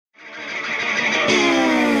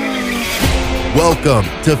Welcome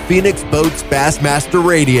to Phoenix Boats Bassmaster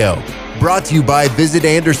Radio, brought to you by Visit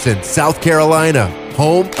Anderson, South Carolina,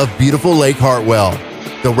 home of beautiful Lake Hartwell.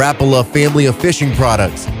 The Rapala family of fishing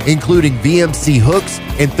products, including VMC hooks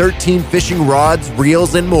and 13 fishing rods,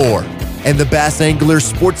 reels, and more. And the Bass Anglers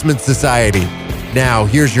Sportsman Society. Now,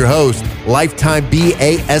 here's your host, lifetime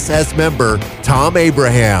BASS member, Tom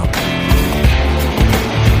Abraham.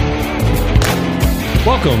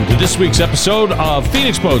 Welcome to this week's episode of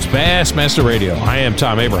Phoenix Boats Bassmaster Radio. I am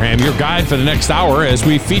Tom Abraham, your guide for the next hour as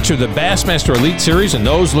we feature the Bassmaster Elite Series and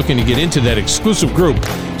those looking to get into that exclusive group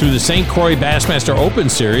through the St. Croix Bassmaster Open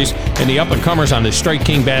Series and the up-and-comers on the Strike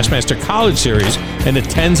King Bassmaster College Series and the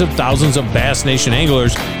tens of thousands of Bass Nation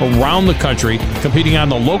anglers around the country competing on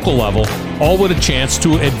the local level, all with a chance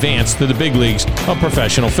to advance to the big leagues of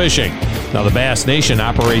professional fishing. Now, the Bass Nation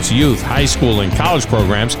operates youth, high school, and college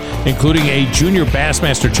programs, including a Junior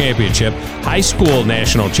Bassmaster Championship, High School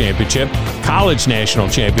National Championship, College National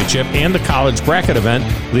Championship, and the College Bracket event,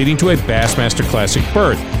 leading to a Bassmaster Classic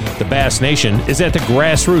berth. The Bass Nation is at the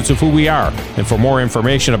grassroots of who we are. And for more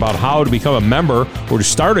information about how to become a member or to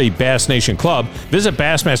start a Bass Nation club, visit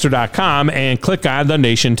Bassmaster.com and click on the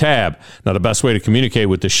Nation tab. Now, the best way to communicate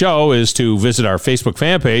with the show is to visit our Facebook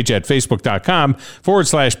fan page at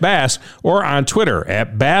Facebook.com/Bass or on Twitter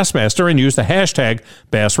at Bassmaster and use the hashtag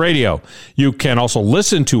Bass Radio. You can also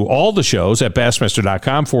listen to all the shows at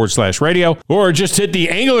Bassmaster.com/radio or just hit the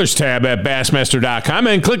Anglers tab at Bassmaster.com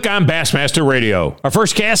and click on Bassmaster Radio. Our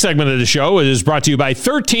first cast segment of the show is brought to you by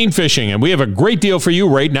 13 Fishing, and we have a great deal for you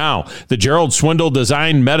right now. The Gerald Swindle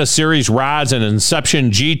Design Meta Series rods and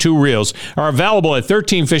Inception G2 reels are available at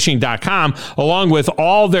 13fishing.com along with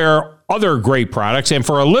all their other great products, and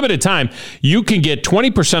for a limited time, you can get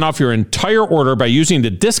 20% off your entire order by using the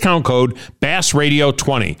discount code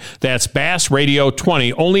BassRadio20. That's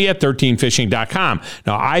BassRadio20, only at 13fishing.com.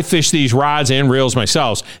 Now, I fish these rods and reels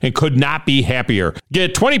myself and could not be happier.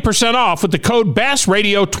 Get 20% off with the code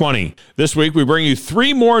BassRadio20. This week, we bring you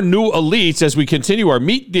 3 more new elites as we continue our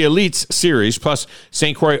Meet the Elites series, plus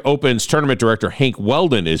St. Croix Open's tournament director Hank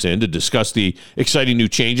Weldon is in to discuss the exciting new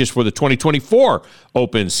changes for the 2024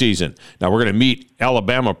 Open season. Now, we're going to meet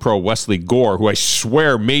Alabama pro Wesley Gore, who I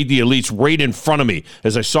swear made the elites right in front of me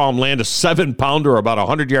as I saw him land a 7-pounder about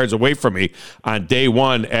 100 yards away from me on day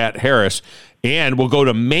one at Harris. And we'll go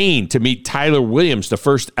to Maine to meet Tyler Williams, the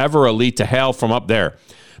first ever elite to hail from up there.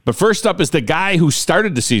 But first up is the guy who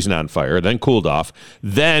started the season on fire, then cooled off,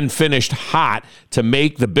 then finished hot to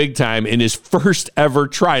make the big time in his first ever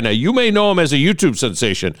try. Now, you may know him as a YouTube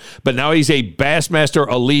sensation, but now he's a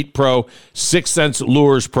Bassmaster Elite Pro, 6th Sense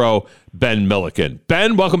Lures Pro, Ben Milliken.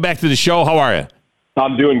 Ben, welcome back to the show. How are you?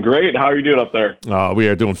 I'm doing great. How are you doing up there? We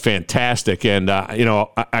are doing fantastic. And,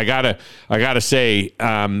 I gotta say,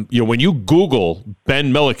 when you Google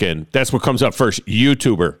Ben Milliken, that's what comes up first,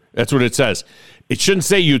 YouTuber. That's what it says. It shouldn't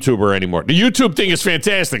say YouTuber anymore. The YouTube thing is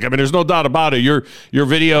fantastic. I mean, there's no doubt about it. Your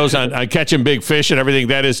videos on catching big fish and everything,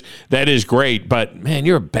 that is great. But, man,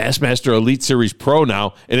 you're a Bassmaster Elite Series Pro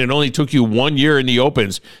now, and it only took you 1 year in the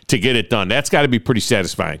Opens to get it done. That's got to be pretty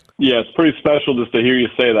satisfying. Yeah, it's pretty special just to hear you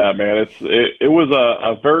say that, man. It was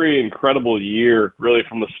a very incredible year, really,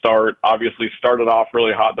 from the start. Obviously, started off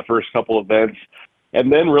really hot the first couple events,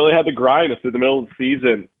 and then really had to grind through the middle of the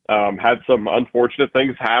season. Had some unfortunate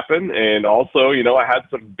things happen, and also, I had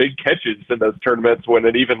some big catches in those tournaments when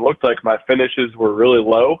it even looked like my finishes were really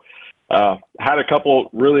low. Had a couple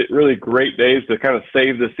really, really great days to kind of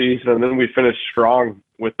save the season, and then we finished strong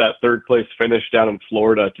with that third-place finish down in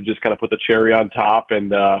Florida to just kind of put the cherry on top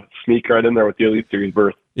and sneak right in there with the Elite Series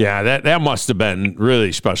berth. Yeah, that must have been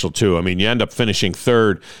really special, too. I mean, you end up finishing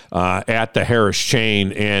third at the Harris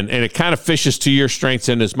chain, and it kind of fishes to your strengths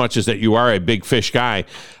in as much as that you are a big fish guy.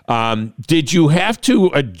 Did you have to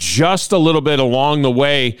adjust a little bit along the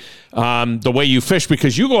way you fish?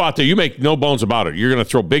 Because you go out there, you make no bones about it. You're going to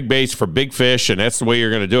throw big baits for big fish, and that's the way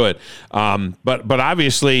you're going to do it. But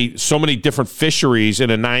obviously, so many different fisheries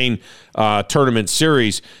in a 9-tournament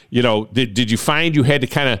series. Did you find you had to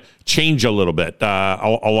kind of change a little bit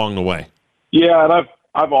along the way? Yeah, and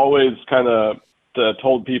I've always kind of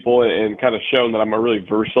told people and kind of shown that I'm a really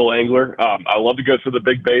versatile angler. I love to go for the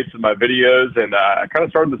big baits in my videos, and I kind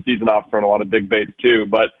of started the season off throwing a lot of big baits too.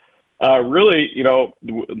 But really,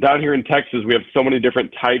 down here in Texas, we have so many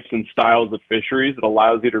different types and styles of fisheries. It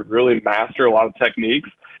allows you to really master a lot of techniques.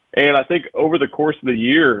 And I think over the course of the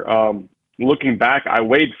year, looking back, I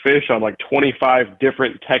weighed fish on like 25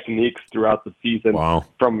 different techniques throughout the season. Wow.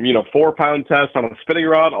 From, 4-pound test on a spinning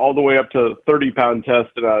rod all the way up to 30-pound test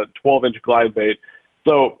and a 12-inch glide bait.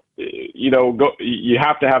 So you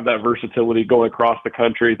have to have that versatility going across the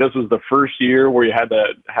country. This was the first year where you had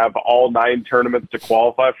to have all 9 tournaments to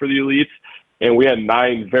qualify for the elites. And we had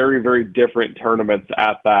 9 very, very different tournaments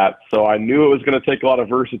at that. So I knew it was going to take a lot of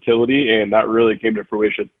versatility, and that really came to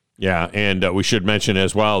fruition. Yeah, and we should mention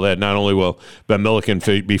as well that not only will Ben Milliken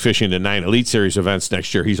be fishing the 9 Elite Series events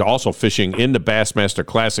next year, he's also fishing in the Bassmaster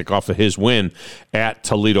Classic off of his win at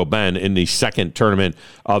Toledo Bend in the second tournament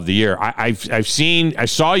of the year. I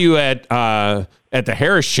saw you at the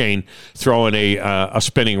Harris chain throwing a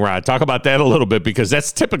spinning rod. Talk about that a little bit, because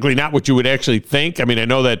that's typically not what you would actually think. I mean, I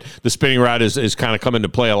know that the spinning rod is kind of come into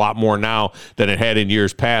play a lot more now than it had in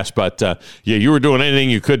years past, but you were doing anything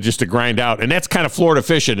you could just to grind out, and that's kind of Florida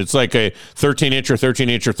fishing. It's like a 13-incher,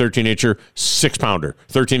 13-incher, 13-incher, 6-pounder,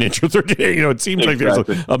 13-incher, 13. It seems like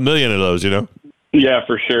there's a million of those. Yeah,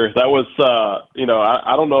 for sure. That was,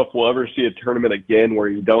 I don't know if we'll ever see a tournament again where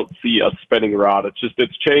you don't see a spinning rod.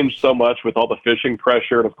 It's changed so much with all the fishing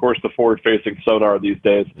pressure and, of course, the forward-facing sonar these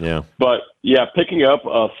days. Yeah. But, yeah, picking up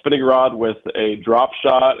a spinning rod with a drop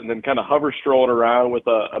shot and then kind of hover strolling around with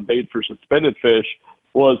a bait for suspended fish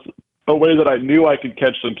was a way that I knew I could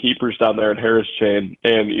catch some keepers down there at Harris Chain.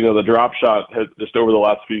 And, the drop shot has just over the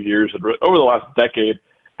last few years, over the last decade,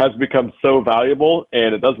 has become so valuable,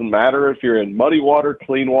 and it doesn't matter if you're in muddy water,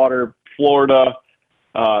 clean water, Florida,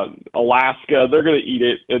 Alaska, they're going to eat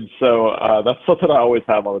it. And so that's something I always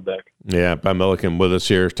have on the deck. Yeah, Ben Milliken with us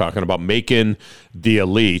here talking about making the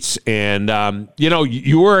elites. And,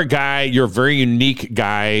 you are a guy, you're a very unique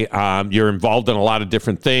guy. You're involved in a lot of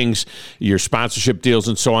different things, your sponsorship deals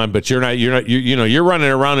and so on, but you're running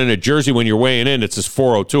around in a jersey when you're weighing in. It says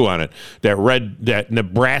 402 on it. That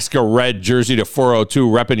Nebraska red jersey to 402,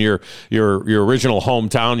 repping your original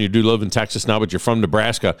hometown. You do live in Texas now, but you're from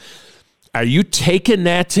Nebraska. Are you taking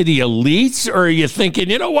that to the elites, or are you thinking,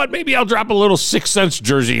 you know what, maybe I'll drop a little 6 cents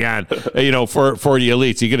jersey on, for the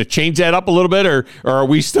elites? Are you going to change that up a little bit, or are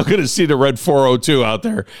we still going to see the red 402 out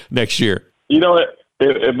there next year?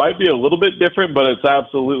 It might be a little bit different, but it's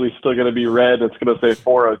absolutely still going to be red. It's going to say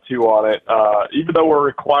 402 on it. Even though we're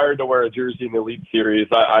required to wear a jersey in the Elite Series,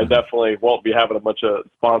 I definitely won't be having a bunch of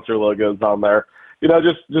sponsor logos on there.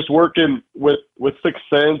 Just working with 6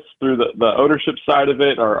 Sense through the ownership side of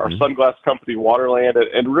it, our sunglass company, Waterland,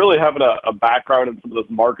 and really having a background in some of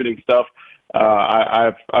this marketing stuff.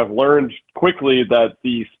 I've learned quickly that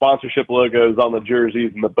the sponsorship logos on the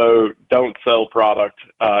jerseys and the boat don't sell product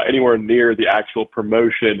anywhere near the actual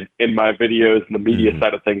promotion in my videos and the media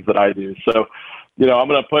side of things that I do. So, I'm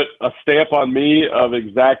going to put a stamp on me of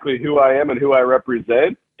exactly who I am and who I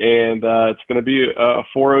represent, and it's going to be a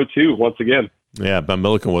 402 once again. Yeah, Ben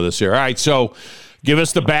Milliken with us here. All right, so give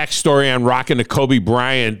us the backstory on rocking the Kobe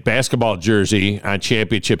Bryant basketball jersey on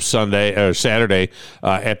Championship Saturday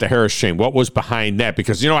at the Harris Chain. What was behind that?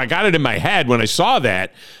 Because, I got it in my head when I saw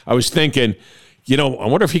that. I was thinking, I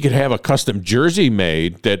wonder if he could have a custom jersey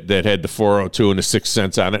made that had the 402 and the 6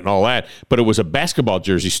 cents on it and all that. But it was a basketball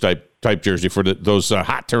jersey type jersey for those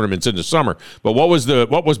hot tournaments in the summer. But what was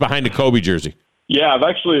behind the Kobe jersey? Yeah, I've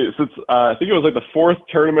actually, since I think it was like the 4th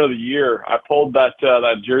tournament of the year, I pulled that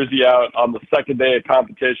jersey out on the second day of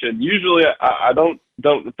competition. Usually I don't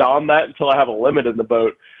don that until I have a limit in the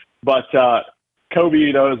boat. But Kobe,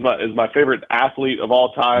 is my favorite athlete of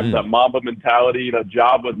all time, that Mamba mentality.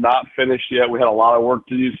 Job was not finished yet. We had a lot of work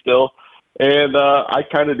to do still. And I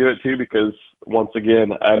kind of do it too because, once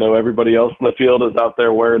again, I know everybody else in the field is out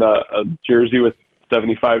there wearing a jersey with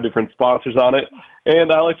 75 different sponsors on it.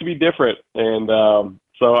 And I like to be different. And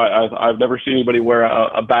so I've never seen anybody wear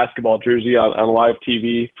a basketball jersey on live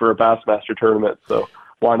TV for a Bassmaster tournament. So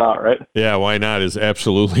why not, right? Yeah, why not is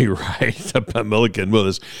absolutely right. Ben Milliken with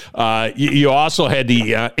us. You also had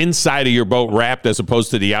the inside of your boat wrapped as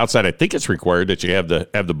opposed to the outside. I think it's required that you have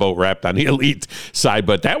the boat wrapped on the Elite side,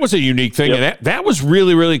 but that was a unique thing. Yep. And that was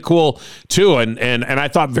really, really cool too. And I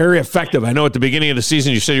thought very effective. I know at the beginning of the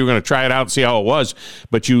season you said you were going to try it out and see how it was,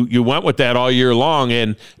 but you went with that all year long.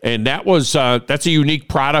 And that was that's a unique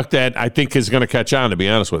product that I think is going to catch on, to be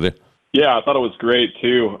honest with you. Yeah, I thought it was great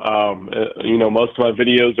too. Most of my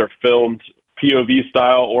videos are filmed POV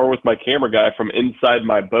style or with my camera guy from inside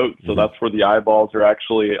my boat. So that's where the eyeballs are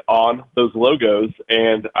actually on those logos.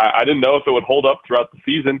 And I didn't know if it would hold up throughout the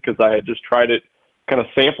season because I had just tried it, kind of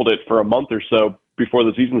sampled it for a month or so before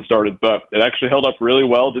the season started. But it actually held up really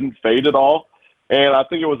well, didn't fade at all. And I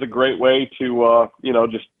think it was a great way to,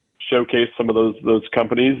 just showcase some of those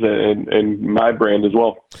companies and my brand as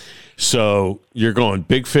well. So you're going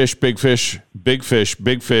big fish, big fish, big fish,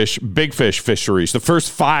 big fish, big fish fisheries. The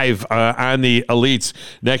first 5 on the Elites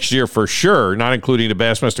next year for sure, not including the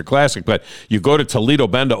Bassmaster Classic. But you go to Toledo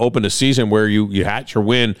Bend to open the season where you hatch your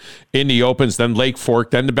win in the Opens, then Lake Fork,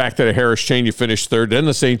 then back to the Harris Chain, you finish 3rd, then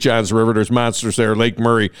the St. Johns River, there's monsters there, Lake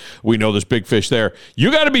Murray, we know there's big fish there.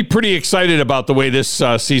 You got to be pretty excited about the way this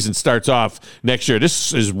season starts off next year.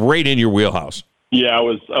 This is right in your wheelhouse. Yeah, I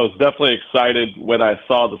was definitely excited when I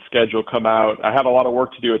saw the schedule come out. I had a lot of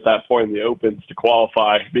work to do at that point in the Opens to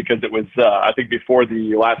qualify because it was, I think, before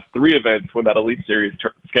the last 3 events when that Elite Series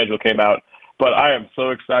schedule came out. But I am so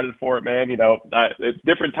excited for it, man. It's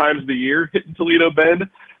different times of the year hitting Toledo Bend,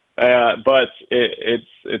 but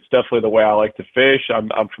it's definitely the way I like to fish.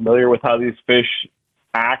 I'm familiar with how these fish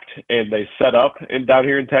act and they set up down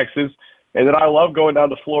here in Texas. And then I love going down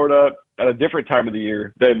to Florida at a different time of the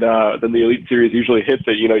year than the Elite Series usually hits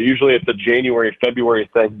it. Usually it's a January, February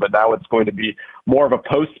thing, but now it's going to be more of a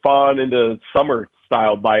post-spawn into summer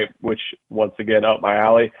style bite, which once again up my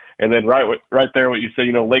alley. And then right there, what you said,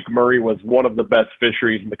 Lake Murray was one of the best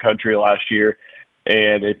fisheries in the country last year,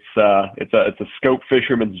 and it's a scope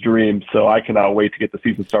fisherman's dream. So I cannot wait to get the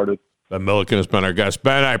season started. Ben Milliken has been our guest.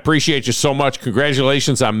 Ben, I appreciate you so much.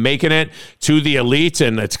 Congratulations on making it to the Elites,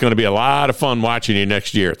 and it's going to be a lot of fun watching you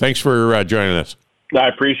next year. Thanks for joining us. I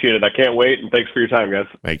appreciate it. I can't wait, and thanks for your time, guys.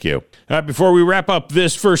 Thank you. Before we wrap up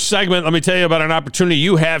this first segment, let me tell you about an opportunity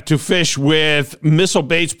you have to fish with Missile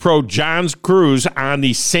Baits Pro John's Cruise on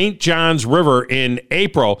the St. Johns River in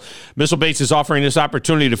April. Missile Baits is offering this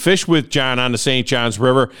opportunity to fish with John on the St. Johns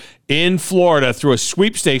River in Florida through a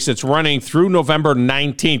sweepstakes that's running through November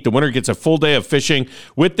 19th. The winner gets a full day of fishing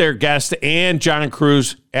with their guest and John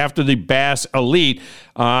Cruise after the Bass Elite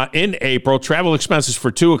in April. Travel expenses for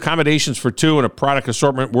 2, accommodations for 2, and a product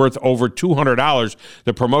assortment worth over $200.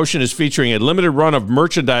 The promotion is featuring a limited run of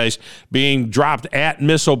merchandise being dropped at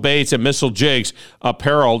Missile Baits and Missile Jigs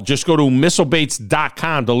apparel. Just go to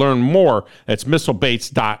missilebaits.com to learn more. That's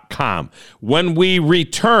missilebaits.com. When we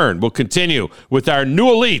return, we'll continue with our new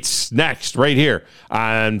Elites next right here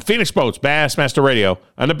on Phoenix Boats Bassmaster Radio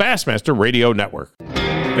on the Bassmaster Radio Network.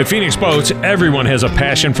 At Phoenix Boats, everyone has a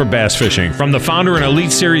passion for bass fishing, from the founder and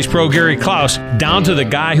Elite Series pro Gary Klaus down to the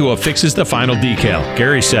guy who affixes the final decal.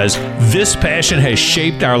 Gary says, this passion has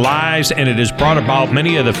shaped our lives and it has brought about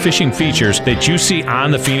many of the fishing features that you see on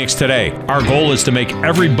the Phoenix today. Our goal is to make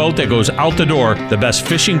every boat that goes out the door the best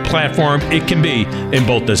fishing platform it can be in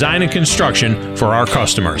both design and construction for our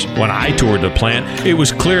customers. When I toured the plant, it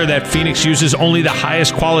was clear that Phoenix uses only the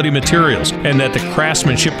highest quality materials and that the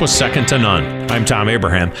craftsmanship was second to none. I'm Tom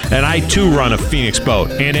Abraham, and I too run a Phoenix boat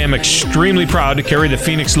and am extremely proud to carry the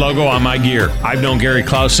Phoenix logo on my gear. I've known Gary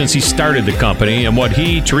Klaus since he started the company, and what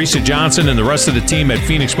he, Teresa Johnson, and the rest of the team at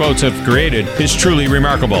Phoenix Boats have created is truly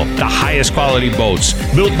remarkable. The highest quality boats,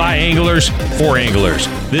 built by anglers for anglers.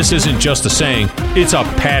 This isn't just a saying, it's a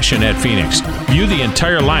passion at Phoenix. View the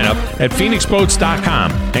entire lineup at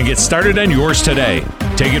phoenixboats.com and get started on yours today.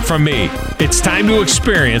 Take it from me, it's time to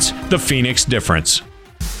experience the Phoenix difference.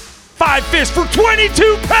 5 fish for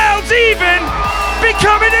 22 pounds even,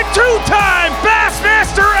 becoming a 2-time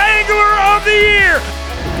Bassmaster Angler of the Year.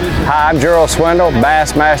 Hi, I'm Gerald Swindle,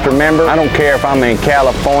 Bassmaster member. I don't care if I'm in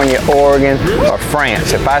California, Oregon, or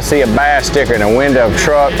France. If I see a bass sticker in a window of a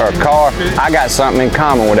truck or a car, I got something in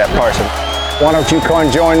common with that person. Why don't you come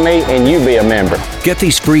and join me and you be a member? Get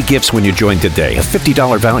these free gifts when you join today, a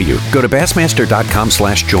 $50 value. Go to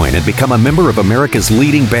Bassmaster.com/join and become a member of America's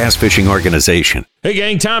leading bass fishing organization. Hey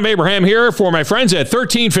gang, Tom Abraham here for my friends at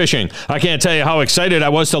 13 Fishing. I can't tell you how excited I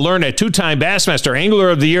was to learn that 2-time Bassmaster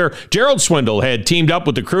Angler of the Year, Gerald Swindle, had teamed up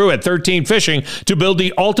with the crew at 13 Fishing to build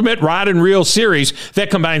the ultimate rod and reel series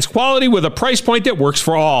that combines quality with a price point that works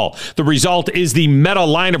for all. The result is the Meta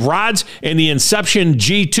line of rods and the Inception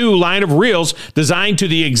G2 line of reels designed to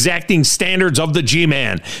the exacting standards of the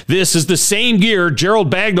G-Man. This is the same gear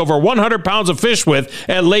Gerald bagged over 100 pounds of fish with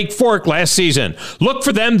at Lake Fork last season. Look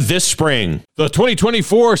for them this spring. The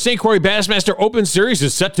 2024 St. Croix Bassmaster Open Series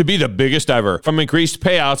is set to be the biggest ever. From increased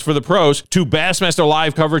payouts for the pros to Bassmaster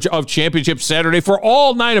live coverage of Championship Saturday for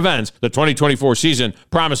all 9 events, the 2024 season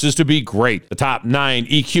promises to be great. The top 9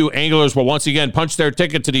 EQ anglers will once again punch their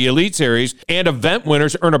ticket to the Elite Series, and event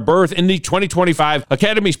winners earn a berth in the 2025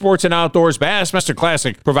 Academy Sports and Outdoors Bassmaster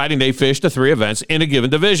Classic, providing they fish the 3 events in a given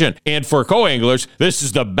division. And for co-anglers, this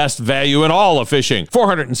is the best value in all of fishing.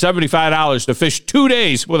 $475 to fish 2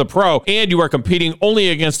 days with a pro, and you are competing only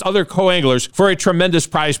against other co-anglers for a tremendous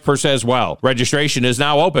prize purse as well. Registration is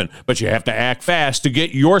now open, but you have to act fast to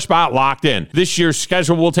get your spot locked in. This year's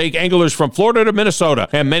schedule will take anglers from Florida to Minnesota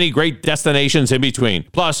and many great destinations in between.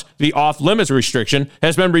 Plus, the off-limits restriction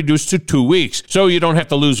has been reduced to 2 weeks, so you don't have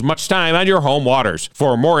to lose much time on your home waters.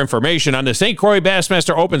 For more information on the St. Croix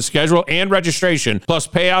Bassmaster Open schedule and registration, plus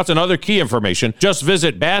payouts and other key information, just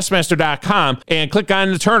visit Bassmaster.com and click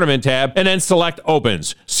on the tournament tab and then select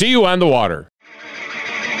Opens. See you on the water.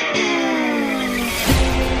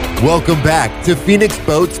 Welcome back to Phoenix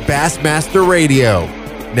Boats Bassmaster Radio.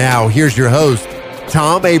 Now, here's your host,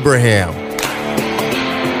 Tom Abraham.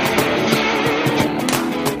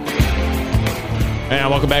 And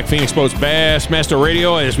welcome back, Phoenix Boats Bassmaster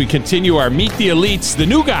Radio, as we continue our Meet the Elites, the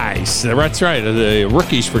new guys. That's right, the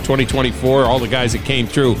rookies for 2024, all the guys that came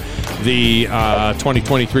through the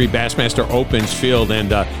 2023 Bassmaster Opens field. And,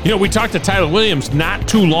 we talked to Tyler Williams not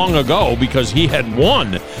too long ago because he had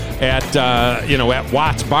won at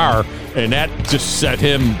Watts Bar, and that just set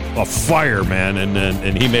him afire, man.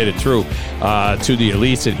 And he made it through to the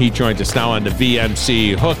Elites, and he joins us now on the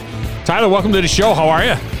VMC hook. Tyler, welcome to the show. How are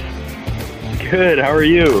you? Good. How are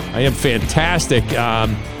you? I am fantastic.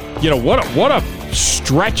 What a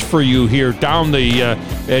stretch for you here down the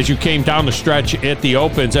as you came down the stretch at the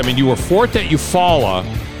Opens. I mean, you were 4th at Eufaula,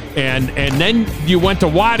 and then you went to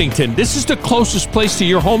Waddington. This is the closest place to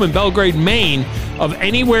your home in Belgrade, Maine, of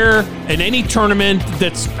anywhere in any tournament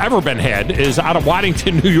that's ever been had is out of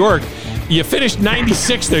Waddington, New York. You finished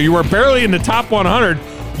 96th there. You were barely in the top 100.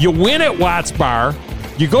 You win at Watts Bar.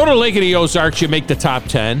 You go to Lake of the Ozarks. You make the top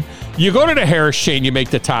 10. You go to the Harris Chain, you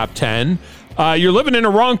make the top 10. You're living in the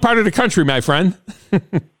wrong part of the country, my friend.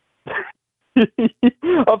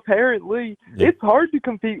 Apparently. Yeah. It's hard to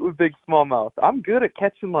compete with big smallmouth. I'm good at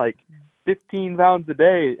catching like 15 pounds a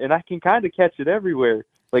day, and I can kind of catch it everywhere,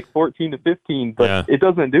 like 14 to 15, but It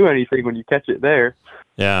doesn't do anything when you catch it there.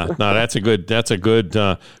 Yeah, no, that's a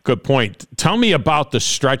good point. Tell me about the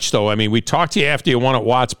stretch, though. I mean, we talked to you after you won at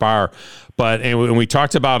Watts Bar, and we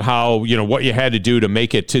talked about how, what you had to do to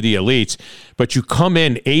make it to the Elites, but you come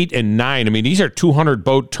in 8 and 9. I mean, these are 200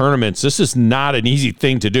 boat tournaments. This is not an easy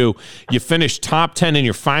thing to do. You finished top 10 in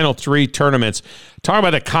your final 3 tournaments. Talk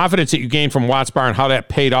about the confidence that you gained from Watts Bar and how that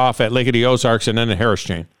paid off at Lake of the Ozarks and then the Harris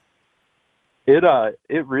Chain. It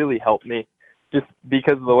really helped me just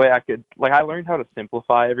because of the way I learned how to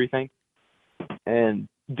simplify everything and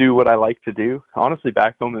do what I like to do. Honestly,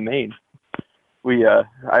 back home in Maine,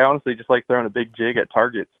 I honestly just like throwing a big jig at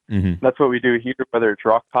targets. Mm-hmm. That's what we do here, whether it's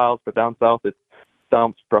rock piles, but down south it's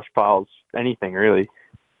stumps, brush piles, anything really.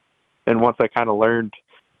 And once I kind of learned,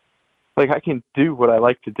 I can do what I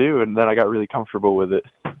like to do, and then I got really comfortable with it.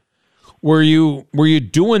 Were you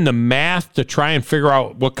doing the math to try and figure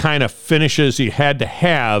out what kind of finishes you had to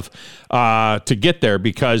have to get there?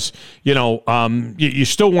 Because, you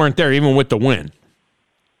still weren't there even with the win.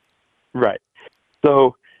 Right.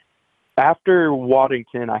 So after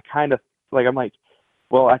Waddington, I kind of, I'm like,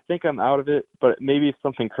 well, I think I'm out of it, but maybe if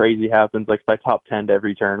something crazy happens, like if I top 10 to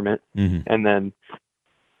every tournament. Mm-hmm. And then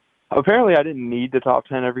apparently I didn't need to top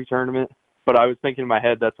 10 every tournament. But I was thinking in my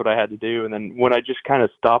head that's what I had to do. And then when I just kind of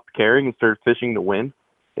stopped caring and started fishing to win,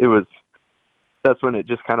 that's when it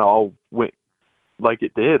just kind of all went like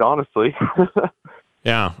it did, honestly.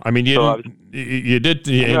 Yeah. I mean, you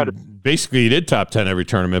did top 10 every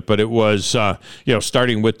tournament, but it was,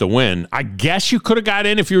 starting with the win. I guess you could have got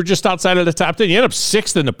in if you were just outside of the top 10. You ended up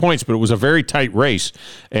 6th in the points, but it was a very tight race.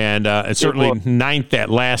 And certainly 9th that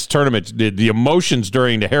last tournament. The emotions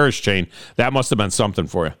during the Harris Chain, that must have been something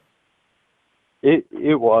for you.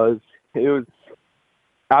 It was.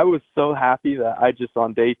 I was so happy that I just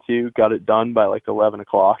on day 2 got it done by 11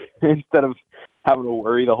 o'clock instead of having to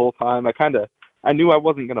worry the whole time. I knew I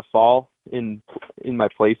wasn't going to fall in my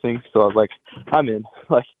placing, so I was like, I'm in.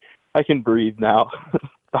 I can breathe now.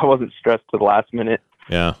 I wasn't stressed to the last minute.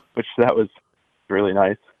 Yeah. Which that was really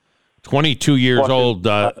nice. 22 years old.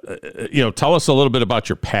 Tell us a little bit about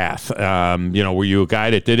your path. Were you a guy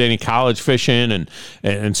that did any college fishing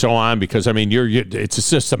and so on? Because I mean, it's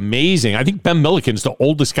just amazing. I think Ben Milliken's the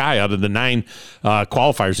oldest guy out of the 9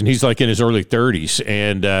 qualifiers, and he's in his early 30s.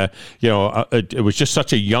 And it was just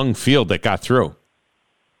such a young field that got through.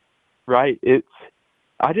 Right.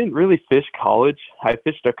 I didn't really fish college. I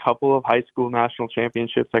fished a couple of high school national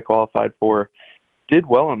championships I qualified for. Did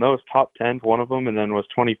well in those, top 10 one of them, and then was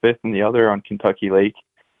 25th in the other on Kentucky Lake.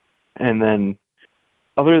 And then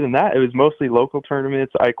other than that, it was mostly local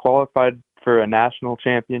tournaments. I qualified for a national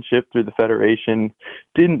championship through the federation.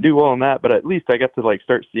 Didn't do well in that, but at least I got to like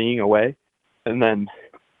start seeing a way. And then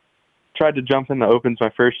tried to jump in the opens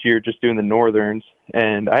my first year just doing the northerns,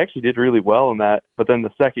 and I actually did really well in that. But then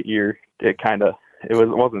the second year, it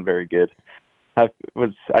wasn't very good. I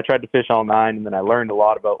tried to fish all 9, and then I learned a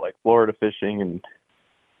lot about like Florida fishing and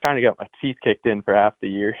kind of got my teeth kicked in for half the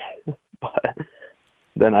year. But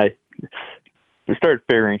then I started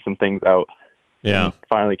figuring some things out. Yeah, and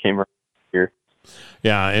finally came around here.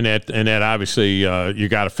 Yeah, and that obviously you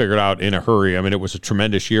got to figure it out in a hurry. I mean, it was a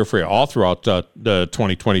tremendous year for you all throughout the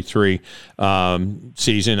 2023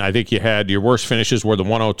 season. I think you had your worst finishes were the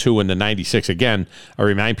 102 and the 96. Again, I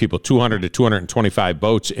remind people 200 to 225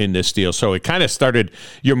 boats in this deal. So it kind of started,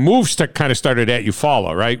 your moves kind of started at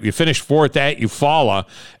Eufaula, right? You finished 4th at Eufaula,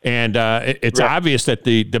 and it's obvious that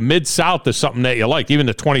the Mid-South is something that you like. Even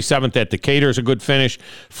the 27th at Decatur is a good finish,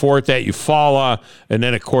 4th at Eufaula, and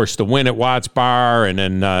then, of course, the win at Watts Bar, and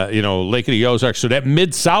then, Lake of the Ozarks. So that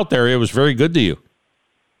Mid-South area was very good to you.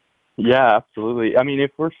 Yeah, absolutely. I mean,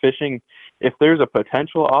 if we're fishing, if there's a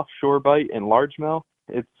potential offshore bite in largemouth,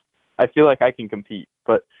 I feel like I can compete.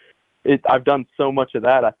 But I've done so much of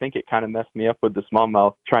that, I think it kind of messed me up with the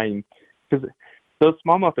smallmouth because those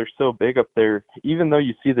smallmouth are so big up there. Even though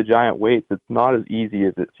you see the giant weights, it's not as easy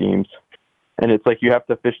as it seems. And it's like you have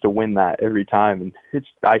to fish to win that every time. And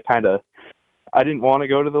I didn't want to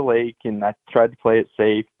go to the lake, and I tried to play it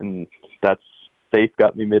safe, and that's safe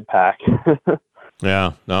got me mid-pack.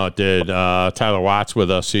 Yeah, no, it did. Tyler Watts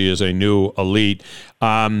with us. He is a new elite.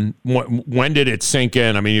 When did it sink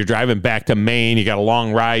in? I mean, you're driving back to Maine. You got a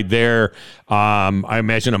long ride there. I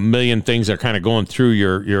imagine a million things are kind of going through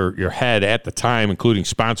your head at the time, including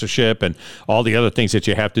sponsorship and all the other things that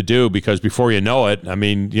you have to do, because before you know it, I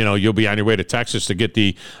mean, you'll be on your way to Texas to get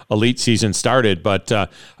the elite season started. But,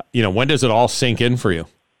 when does it all sink in for you?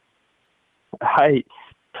 I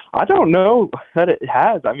don't know that it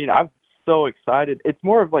has. I mean, I'm so excited. It's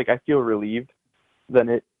more of like I feel relieved than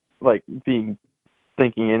it like thinking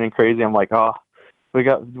in and crazy. I'm like, oh, we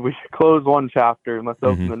should close one chapter and let's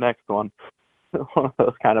open the next one. One of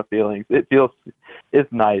those kind of feelings.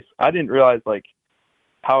 It's nice. I didn't realize like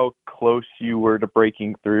how close you were to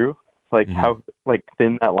breaking through, like how like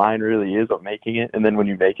thin that line really is of making it, and then when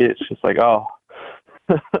you make it, it's just like, oh.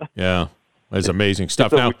 Yeah. That's amazing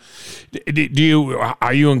stuff. Now,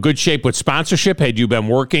 are you in good shape with sponsorship? Had you been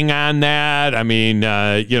working on that? I mean,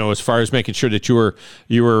 as far as making sure that you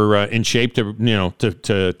were in shape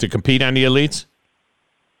to compete on the elites.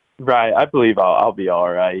 Right. I believe I'll be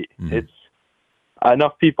all right. It's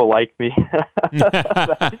enough people like me.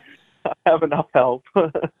 I have enough help.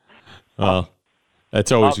 Well,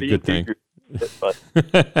 that's always a good thing. But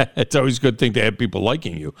it's always a good thing to have people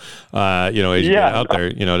liking you, as you get out there.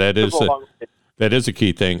 That is a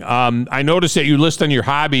key thing. I noticed that you list on your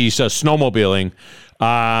hobbies snowmobiling.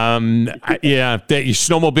 That you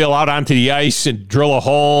snowmobile out onto the ice and drill a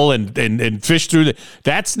hole and fish through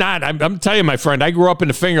that's not, I'm telling you, my friend, I grew up in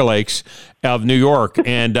the Finger Lakes of New York,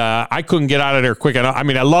 and I couldn't get out of there quick enough. I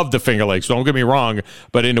mean, I love the Finger Lakes, don't get me wrong,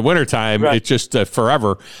 but in the wintertime, it's just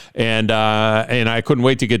forever. And I couldn't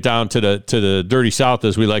wait to get down to the dirty South,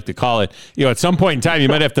 as we like to call it. At some point in time, you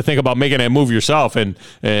might have to think about making that move yourself and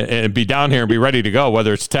be down here and be ready to go,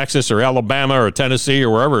 whether it's Texas or Alabama or Tennessee or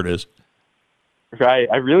wherever it is. Right.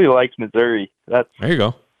 I really liked Missouri. There you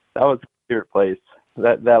go. That was my favorite place.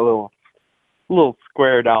 That little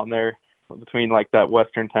square down there between like that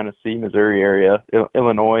western Tennessee, Missouri area,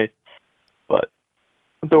 Illinois. But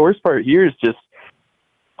the worst part here is just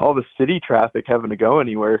all the city traffic having to go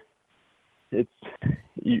anywhere. It's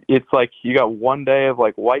like you got one day of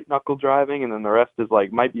like white knuckle driving, and then the rest is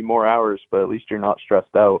like might be more hours, but at least you're not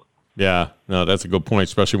stressed out. Yeah, no, that's a good point,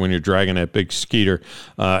 especially when you're dragging that big skeeter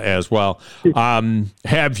as well.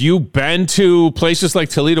 Have you been to places like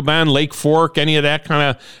Toledo Bend, Lake Fork, any of that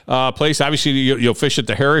kind of place? Obviously, you'll fish at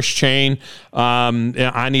the Harris Chain on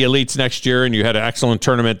the Elites next year, and you had an excellent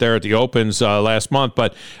tournament there at the Opens last month.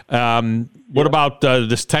 But what about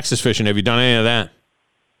this Texas fishing? Have you done any of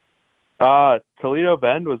that? Toledo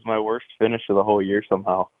Bend was my worst finish of the whole year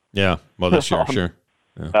somehow. Yeah, well, this year, sure.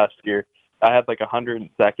 Yeah. Last year, I had like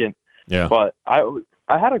 102nd. Yeah. But I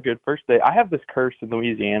had a good first day. I have this curse in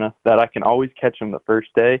Louisiana that I can always catch them the first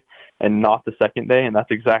day and not the second day, and that's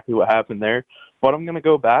exactly what happened there. But I'm going to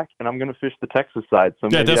go back, and I'm going to fish the Texas side, so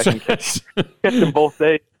maybe I can catch them both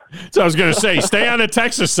days. So I was going to say, stay on the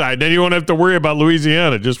Texas side. Then you won't have to worry about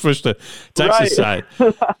Louisiana. Just push the Texas side.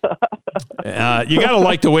 You got to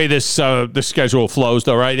like the way this schedule flows,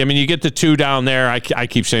 though, right? I mean, you get the 2 down there. I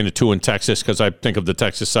keep saying the 2 in Texas because I think of the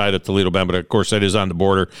Texas side at Toledo Bend, but of course that is on the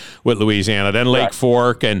border with Louisiana. Then Lake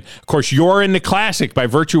Fork, and of course you're in the Classic by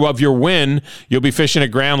virtue of your win. You'll be fishing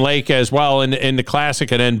at Grand Lake as well in the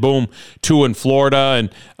Classic, and then boom, 2 in Florida,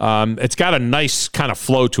 and it's got a nice kind of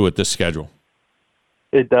flow to it. This schedule.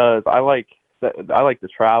 It does. I like the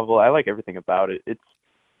travel. I like everything about it.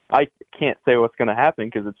 I can't say what's going to happen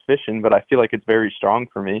because it's fishing, but I feel like it's very strong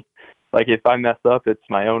for me. Like if I mess up, it's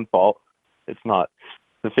my own fault. It's not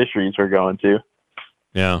the fisheries we're going to.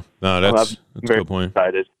 Yeah, no, that's a good point.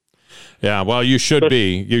 Excited. Yeah, well, you should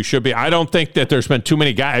be. You should be. I don't think that there's been too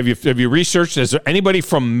many guys. Have you researched? Has anybody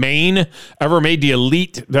from Maine ever made the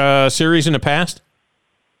Elite series in the past?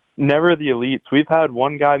 Never the elites. We've had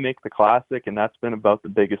one guy make the Classic, and that's been about the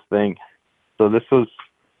biggest thing. So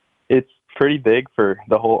it's pretty big for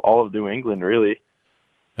all of New England, really.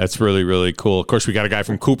 That's really, really cool. Of course, we got a guy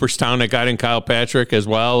from Cooperstown that got in, Kyle Patrick, as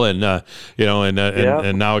well, and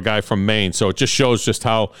and now a guy from Maine. So it just shows just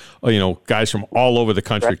how guys from all over the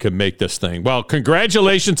country can make this thing. Well,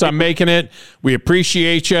 congratulations on making it. We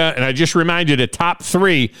appreciate you, and I just remind you the top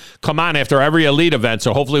 3 come on after every Elite event.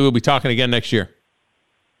 So hopefully we'll be talking again next year.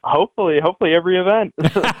 Hopefully every event.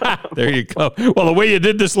 There you go. Well, the way you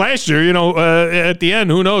did this last year, at the end,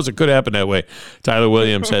 who knows? It could happen that way. Tyler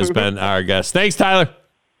Williams has been our guest. Thanks, Tyler.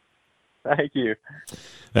 Thank you.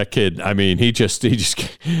 That kid, I mean, he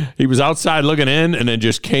was outside looking in and then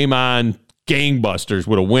just came on gangbusters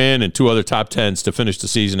with a win and 2 other top 10s to finish the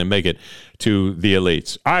season and make it to the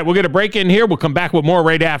Elites. All right, we'll get a break in here. We'll come back with more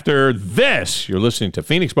right after this. You're listening to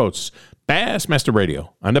Phoenix Boats Bassmaster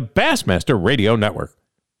Radio on the Bassmaster Radio Network.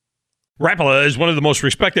 Rapala is one of the most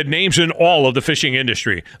respected names in all of the fishing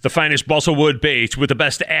industry. The finest balsa wood baits with the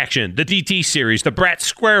best action, the DT series, the Brat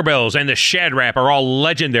Square Bills, and the Shad Rap are all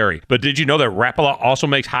legendary. But did you know that Rapala also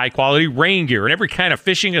makes high-quality rain gear and every kind of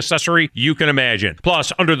fishing accessory you can imagine?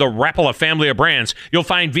 Plus, under the Rapala family of brands, you'll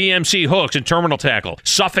find VMC hooks and terminal tackle,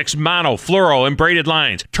 Suffix mono, fluoro, and braided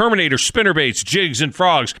lines, Terminator spinner baits, jigs, and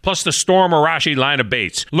frogs, plus the Storm Arashi line of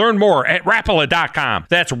baits. Learn more at Rapala.com.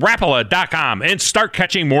 That's Rapala.com, and start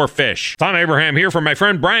catching more fish. Tom Abraham here from my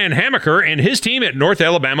friend Brian Hamaker and his team at North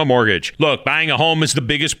Alabama Mortgage. Look, buying a home is the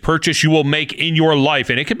biggest purchase you will make in your life,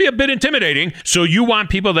 and it can be a bit intimidating, so you want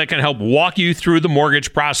people that can help walk you through the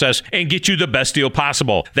mortgage process and get you the best deal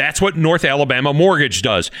possible. That's what North Alabama Mortgage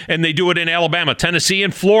does, and they do it in Alabama, Tennessee,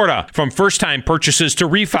 and Florida, from first-time purchases to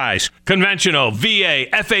refis, conventional, VA,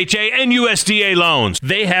 FHA, and USDA loans.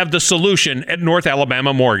 They have the solution at North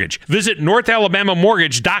Alabama Mortgage. Visit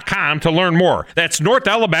NorthAlabamaMortgage.com to learn more. That's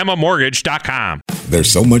NorthAlabamaMortgage.com. There's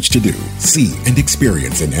so much to do, see, and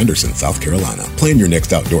experience in Anderson, South Carolina. Plan your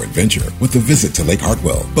next outdoor adventure with a visit to Lake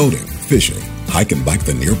Hartwell, boating, fishing, hike and bike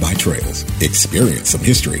the nearby trails, experience some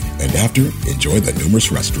history, and after, enjoy the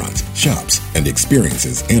numerous restaurants, shops, and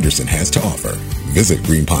experiences Anderson has to offer. Visit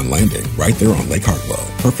Green Pond Landing right there on Lake Hartwell.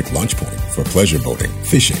 Perfect launch point for pleasure boating,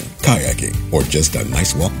 fishing, kayaking, or just a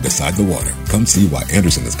nice walk beside the water. Come see why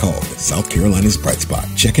Anderson is called South Carolina's bright spot.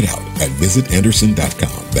 Check it out at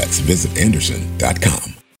visitanderson.com. That's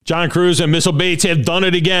visitanderson.com. John Cruz and Missile Baits have done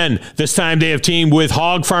it again. This time they have teamed with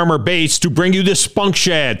Hog Farmer Baits to bring you the Spunk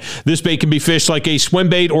Shad. This bait can be fished like a swim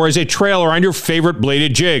bait or as a trailer on your favorite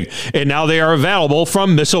bladed jig. And now they are available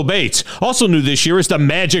from Missile Baits. Also new this year is the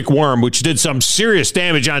Magic Worm, which did some serious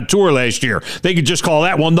damage on tour last year. They could just call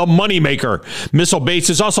that one the Moneymaker. Missile Baits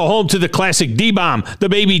is also home to the classic D-Bomb, the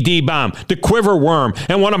Baby D-Bomb, the Quiver Worm,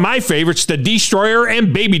 and one of my favorites, the Destroyer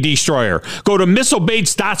and Baby Destroyer. Go to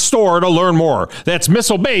missilebaits.store to learn more. That's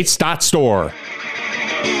missilebaits.store.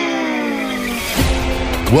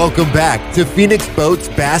 Welcome back to Phoenix Boats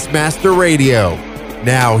Bassmaster Radio.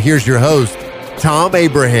 Now, here's your host, Tom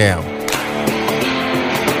Abraham.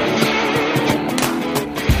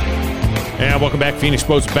 And welcome back, Phoenix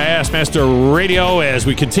Boats Bassmaster Radio, as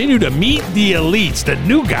we continue to meet the elites, the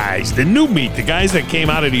new guys, the new meat, the guys that came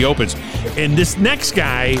out of the opens. And this next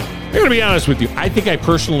guy, I'm going to be honest with you, I think I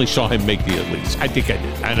personally saw him make the elites. I think I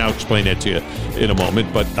did, and I'll explain that to you in a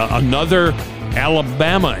moment. But another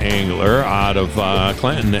Alabama angler out of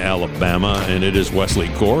Clanton, Alabama, and it is Wesley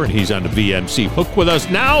Gore, and he's on the VMC hook with us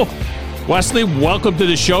now. Wesley, welcome to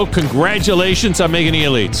the show. Congratulations on making the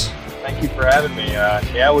elites. Thank you for having me.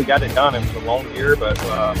 Yeah, we got it done. It was a long year, but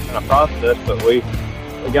in a process, but we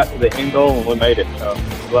got to the end goal and we made it. So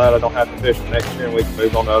I'm glad I don't have to fish next year and we can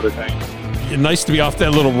move on to other things. nice to be off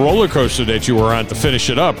that little roller coaster that you were on to finish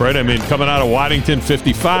it up, right? I mean, coming out of Waddington,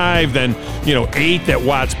 55, then 8th at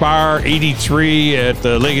Watts Bar, 83 at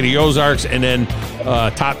the Lake of the Ozarks, and then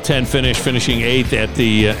top 10 finishing 8th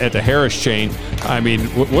at the Harris chain. I mean,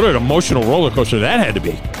 what an emotional roller coaster that had to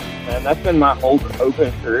be. And that's been my whole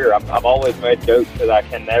open career. I've always made jokes that I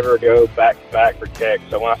can never go back-to-back for checks.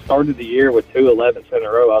 So when I started the year with 2 11ths in a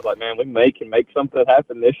row, I was like, man, we can make something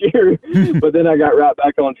happen this year. But then I got right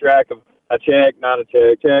back on track of a check, not a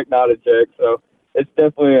check, not a check. So it's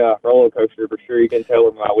definitely a roller coaster for sure. You can tell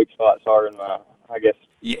where my weak spots are in my, I guess,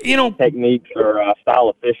 techniques or style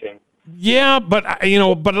of fishing. Yeah, but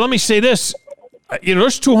let me say this.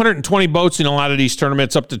 There's 220 boats in a lot of these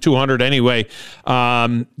tournaments, up to 200 anyway.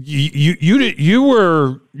 You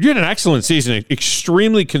had an excellent season,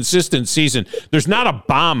 extremely consistent season. There's not a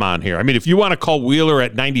bomb on here. I mean, if you want to call Wheeler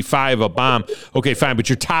at 95 a bomb, okay, fine, but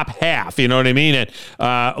your top half, you know what I mean? And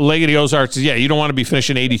Lake of the Ozarks, you don't want to be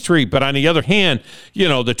finishing 83. But on the other hand,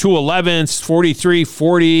 the 2 11ths, 43,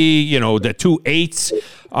 40, the 2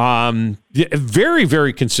 8s, very,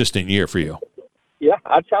 very consistent year for you. Yeah,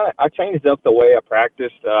 I changed up the way I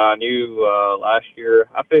practiced. I knew last year,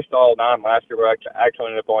 I fished all 9 last year, but I actually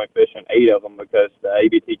ended up only fishing 8 of them because the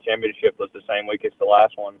ABT championship was the same week as the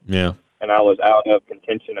last one. Yeah. And I was out of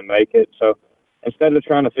contention to make it. So instead of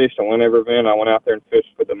trying to fish to win every event, I went out there and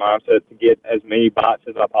fished with the mindset to get as many bites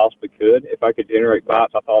as I possibly could. If I could generate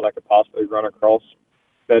bites, I thought I could possibly run across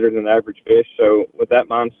better than the average fish. So with that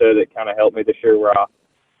mindset, it kind of helped me this year where I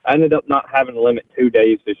ended up not having to limit 2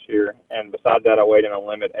 days this year, and besides that, I weighed in a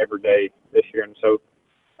limit every day this year, and so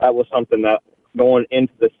that was something that going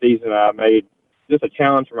into the season I made just a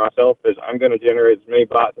challenge for myself is I'm going to generate as many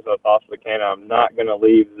bites as I possibly can. I'm not going to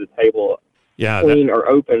leave the table clean or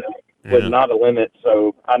open with not a limit,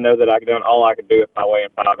 so I know that I've done all I could do if I weigh in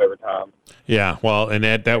 5 every time. Yeah, well, and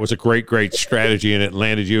that was a great strategy, and it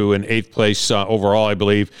landed you in 8th place overall, I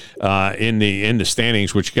believe, in the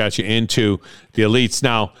standings, which got you into the elites.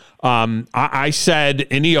 Now, I said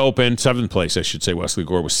in the Open, 7th place, I should say. Wesley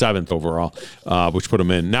Gore was 7th overall, which put him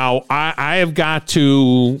in. Now, I have got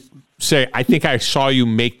to say, I think I saw you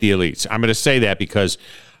make the elites. I'm going to say that because,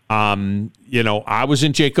 I was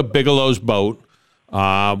in Jacob Bigelow's boat.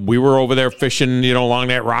 We were over there fishing, along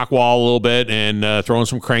that rock wall a little bit and throwing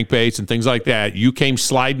some crankbaits and things like that. You came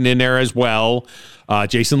sliding in there as well.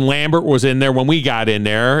 Jason Lambert was in there when we got in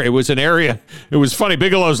there. It was an area. It was funny.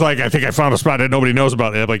 Bigelow's like, I think I found a spot that nobody knows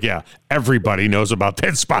about. I'm like, yeah, everybody knows about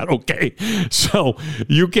that spot. Okay. So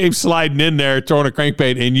you came sliding in there, throwing a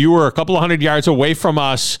crankbait, and you were a couple of 100 yards away from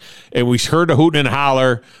us, and we heard a hoot and a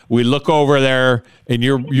holler. We look over there, and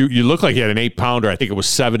you look like you had an 8-pounder. I think it was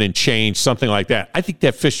 7 and change, something like that. I think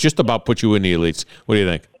that fish just about put you in the elites. What do you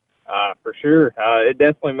think? For sure. It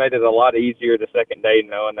definitely made it a lot easier the second day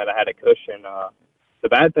knowing that I had a cushion. The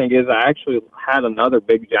bad thing is I actually had another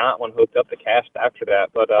big giant one hooked up the cast after that,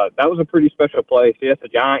 but that was a pretty special place. Yes, a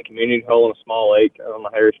giant community hole in a small lake on the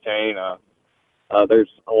Harris chain. There's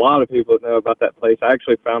a lot of people that know about that place. I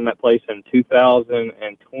actually found that place in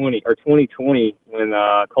 2020 when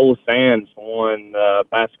Cole Sands won the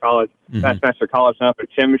Bassmaster College Champion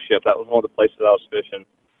Championship. That was one of the places I was fishing,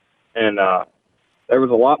 and there was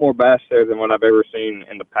a lot more bass there than what I've ever seen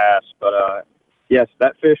in the past, but yes,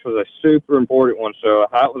 that fish was a super important one, so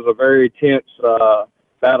that was a very tense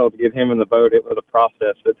battle to get him in the boat. It was a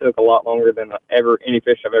process. It took a lot longer than any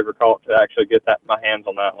fish I've ever caught to actually get my hands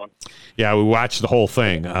on that one. Yeah, we watched the whole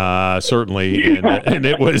thing, certainly, and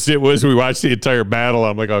it was. We watched the entire battle.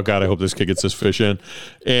 I'm like, oh God, I hope this kid gets this fish in,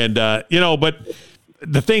 and but.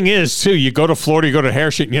 The thing is, too, you go to Florida, you go to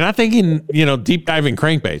Harris, you're not thinking, deep diving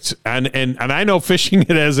crankbaits. And I know fishing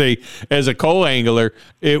it as a coal angler,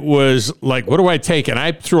 it was like, what do I take? And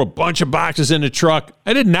I threw a bunch of boxes in the truck.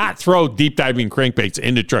 I did not throw deep diving crankbaits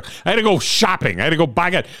in the truck. I had to go shopping. I had to go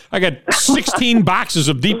buy. I got 16 boxes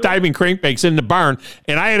of deep diving crankbaits in the barn,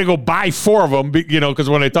 and I had to go buy 4 of them. Because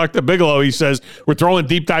when I talked to Bigelow, he says we're throwing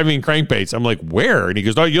deep diving crankbaits. I'm like, where? And he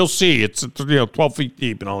goes, oh, you'll see. It's 12 feet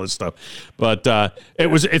deep and all this stuff. But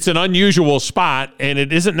it's an unusual spot, and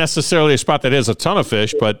it isn't necessarily a spot that has a ton of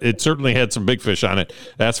fish, but it certainly had some big fish on it.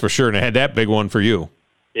 That's for sure, and it had that big one for you.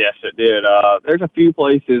 Yes, it did. There's a few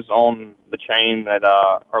places on the chain that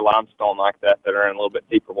are limestone like that are in a little bit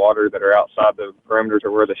deeper water that are outside the perimeters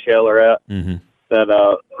of where the shell are at. Mm-hmm.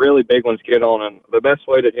 That really big ones get on, and the best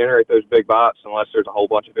way to generate those big bites, unless there's a whole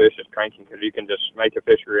bunch of fish, is cranking, because you can just make a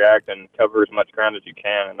fish react and cover as much ground as you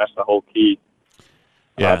can, and that's the whole key.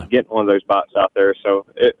 Getting one of those bites out there. So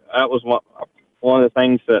that was one of the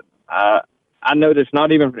things that I noticed,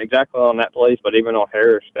 not even exactly on that place, but even on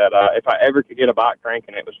Harris, that if I ever could get a bite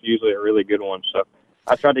cranking, it was usually a really good one. So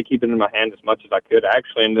I tried to keep it in my hand as much as I could. I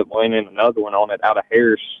actually ended up landing another one on it out of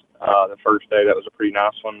Harris the first day. That was a pretty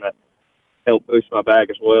nice one that helped boost my bag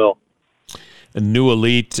as well. A new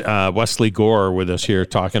elite, Wesley Gore, with us here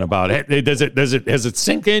talking about it. Has it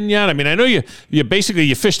sink in yet? I mean, I know you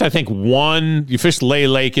fished, I think you fished Lay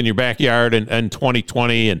Lake in your backyard in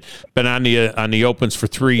 2020 and been on the opens for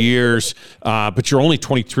 3 years, but you're only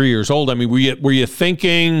 23 years old. I mean, were you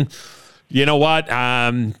thinking, you know what,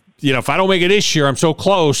 if I don't make it this year, I'm so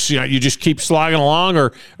close, you just keep slogging along,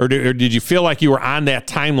 or did you feel like you were on that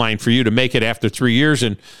timeline for you to make it after 3 years?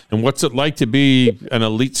 And what's it like to be an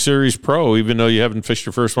Elite Series pro, even though you haven't fished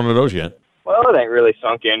your first one of those yet? Well, it ain't really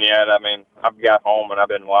sunk in yet. I mean, I've got home and I've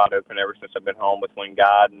been wide open ever since I've been home between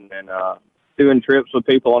guiding and doing trips with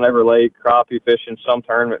people on every lake, crappie fishing, some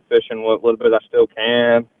tournament fishing, what little bit I still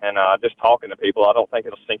can, and just talking to people. I don't think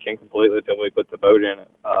it'll sink in completely until we put the boat in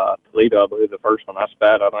Toledo, I believe, the first one. That's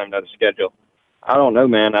bad. I don't even know the schedule. I don't know,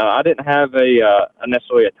 man. I didn't have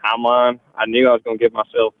necessarily a timeline. I knew I was going to give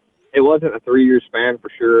myself, it wasn't a 3-year span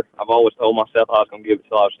for sure. I've always told myself I was going to give it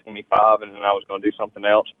till I was 25 and then I was going to do something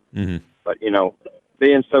else. Mm-hmm. But,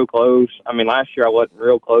 being so close, I mean, last year I wasn't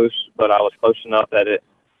real close, but I was close enough that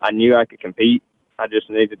I knew I could compete. I just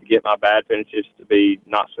needed to get my bad finishes to be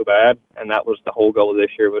not so bad, and that was the whole goal of this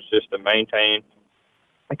year, was just to maintain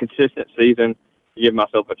a consistent season, to give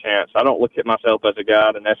myself a chance. I don't look at myself as a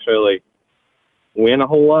guy to necessarily win a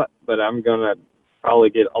whole lot, but I'm going to probably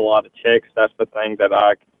get a lot of checks. That's the thing that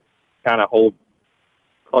I kind of hold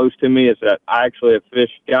close to me, is that I actually have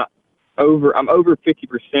I'm over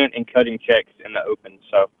 50% in cutting checks in the open,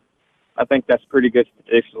 so I think that's pretty good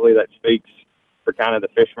statistically. That speaks for kind of the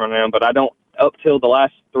fish run down, but I don't, up till the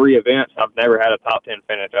last 3 events, I've never had a top 10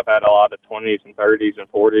 finish. I've had a lot of 20s and 30s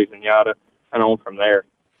and 40s and yada, and on from there.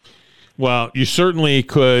 Well, you certainly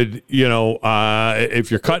could,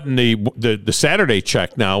 if you're cutting the Saturday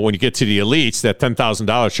check now, when you get to the elites, that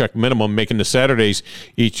 $10,000 check minimum, making the Saturdays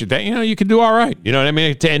each day, you can do all right. You know what I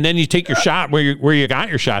mean? And then you take your shot where you got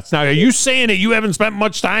your shots. Now, are you saying that you haven't spent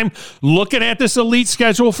much time looking at this elite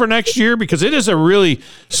schedule for next year? Because it is a really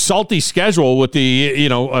salty schedule with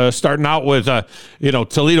the, starting out with,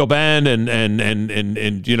 Toledo Bend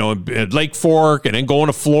and Lake Fork, and then going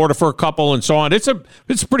to Florida for a couple and so on. It's a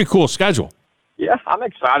pretty cool schedule. Yeah, I'm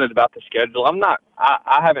excited about the schedule.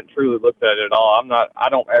 I haven't truly looked at it at all. I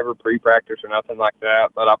don't ever pre-practice or nothing like that,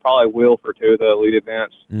 but I probably will for 2 of the elite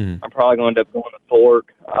events. Mm-hmm. I'm probably going to end up going to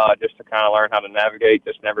Fork just to kind of learn how to navigate,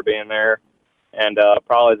 just never being there. And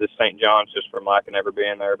probably the St. John's just from liking never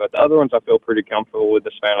being there. But the other ones I feel pretty comfortable with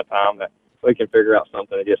the span of time that we can figure out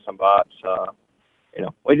something to get some bites. I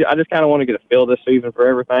just kind of want to get a feel this season for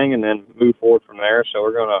everything and then move forward from there. So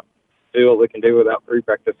we're going to do what we can do without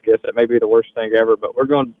pre-practice. I guess that may be the worst thing ever, but we're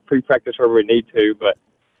going to pre-practice where we need to.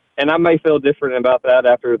 And I may feel different about that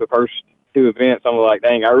after the first 2 events. I'm like,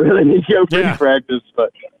 dang, I really need to go pre-practice,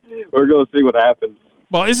 but we're going to see what happens.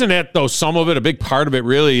 Well, isn't that, though, some of it, a big part of it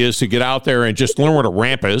really is to get out there and just learn what a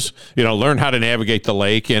ramp is, learn how to navigate the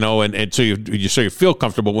lake, and so you feel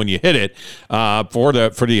comfortable when you hit it for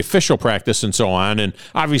the official practice and so on. And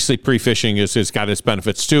obviously pre-fishing has got its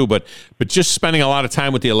benefits too, but just spending a lot of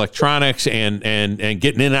time with the electronics and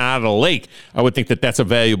getting in and out of the lake, I would think that's a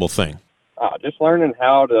valuable thing. Just learning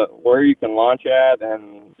where you can launch at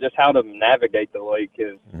and just how to navigate the lake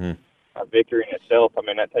is a victory in itself. I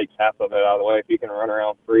mean, that takes half of it out of the way. If you can run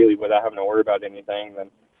around freely without having to worry about anything,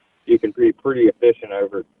 then you can be pretty efficient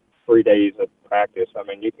over 3 days of practice. I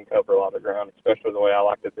mean, you can cover a lot of ground, especially the way I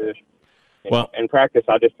like to fish. In practice,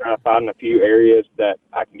 I just try to find a few areas that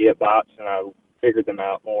I can get bites, and I figured them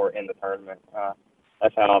out more in the tournament.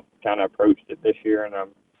 That's how I've kind of approached it this year, and I'm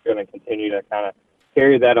going to continue to kind of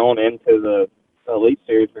carry that on into the Elite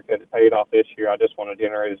Series because it paid off this year. I just want to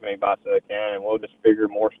generate as many bites as I can, and we'll just figure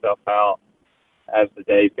more stuff out as the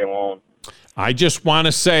days go on. I just want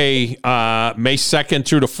to say May 2nd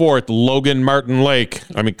through the 4th, Logan Martin Lake.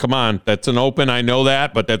 I mean, come on. That's an open. I know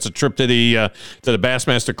that, but that's a trip to the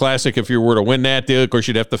Bassmaster Classic if you were to win that deal. Of course,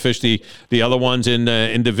 you'd have to fish the other ones in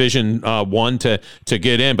Division 1 to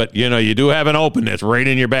get in. But, you do have an open that's right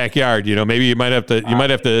in your backyard. Maybe you might have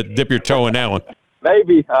to dip your toe in that one.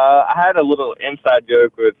 Maybe. I had a little inside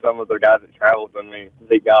joke with some of the guys that traveled with me,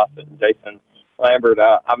 Zeke Gossett and Jason Lambert.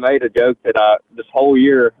 I made a joke that this whole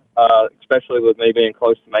year, especially with me being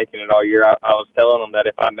close to making it all year, I was telling them that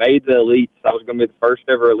if I made the elites, I was going to be the first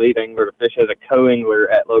ever elite angler to fish as a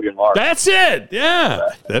co-angler at Logan Martin. That's it. Yeah.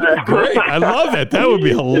 That'd be great. I love that. That would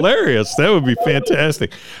be hilarious. That would be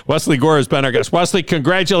fantastic. Wesley Gore has been our guest. Wesley,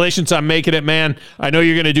 congratulations on making it, man. I know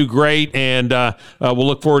you're going to do great, and we'll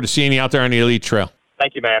look forward to seeing you out there on the Elite Trail.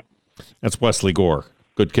 Thank you, man. That's Wesley Gore.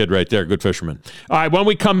 Good kid right there. Good fisherman. All right, when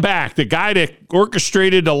we come back, the guy that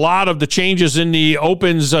orchestrated a lot of the changes in the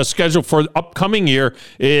Opens schedule for the upcoming year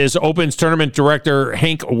is Opens Tournament Director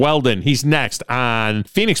Hank Weldon. He's next on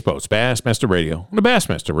Phoenix Boats Bassmaster Radio on the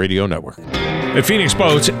Bassmaster Radio Network. At Phoenix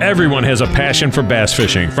Boats, everyone has a passion for bass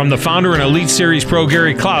fishing. From the founder and Elite Series pro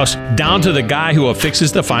Gary Klaus down to the guy who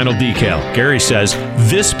affixes the final decal. Gary says,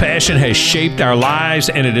 this passion has shaped our lives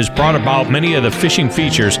and it has brought about many of the fishing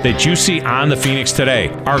features that you see on the Phoenix today.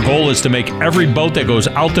 Our goal is to make every boat that goes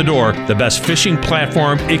out the door the best fishing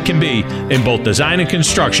platform it can be in both design and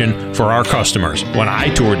construction for our customers. When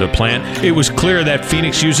I toured the plant, it was clear that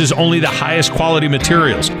Phoenix uses only the highest quality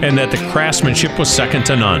materials and that the craftsmanship was second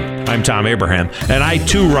to none. I'm Tom Abraham, and I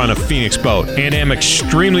too run a Phoenix boat and am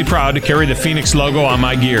extremely proud to carry the Phoenix logo on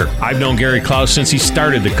my gear. I've known Gary Klaus since he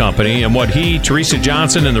started the company, and what he, Teresa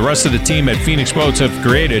Johnson, and the rest of the team at Phoenix Boats have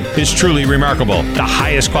created is truly remarkable. The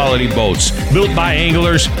highest quality boats, built by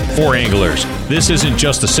anglers for anglers. This isn't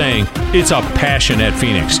just a saying, it's a passion at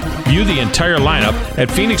Phoenix. View the entire lineup at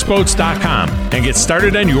phoenixboats.com and get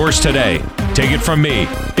started on yours today. Take it from me,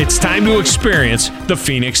 it's time to experience the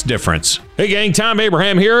Phoenix difference. Hey gang, Tom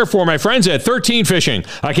Abraham here for my friends at 13 Fishing.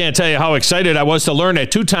 I can't tell you how excited I was to learn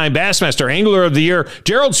that two-time Bassmaster Angler of the Year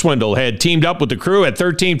Gerald Swindle had teamed up with the crew at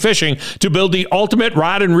 13 Fishing to build the ultimate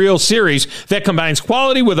rod and reel series that combines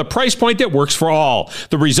quality with a price point that works for all.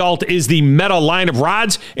 The result is the Meta line of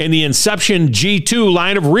rods and the Inception G2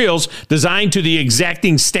 line of reels designed to the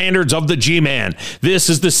exacting standards of the G-Man. This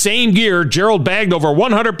is the same gear Gerald bagged over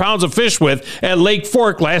 100 pounds of fish with at Lake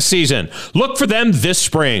Fork last season. Look for them this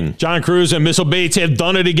spring. John Cruz and Missile Baits have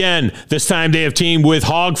done it again. This time they have teamed with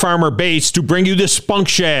Hog Farmer Baits to bring you the Spunk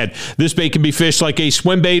Shad. This bait can be fished like a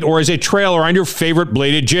swim bait or as a trailer on your favorite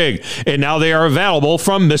bladed jig. And now they are available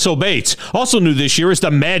from Missile Baits. Also new this year is the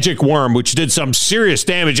Magic Worm, which did some serious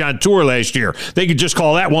damage on tour last year. They could just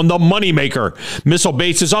call that one the Moneymaker. Missile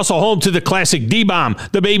Baits is also home to the classic D-Bomb,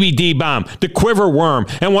 the Baby D-Bomb, the Quiver Worm,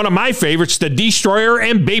 and one of my favorites, the Destroyer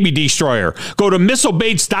and Baby Destroyer. Go to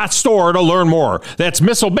missilebaits.store to learn more. That's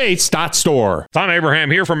missilebaits.store. Tom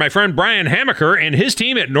Abraham here from my friend Brian Hamaker and his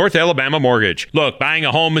team at North Alabama Mortgage. Look, buying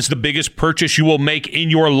a home is the biggest purchase you will make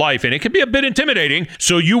in your life, and it can be a bit intimidating,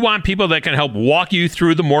 so you want people that can help walk you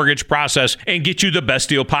through the mortgage process and get you the best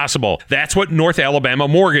deal possible. That's what North Alabama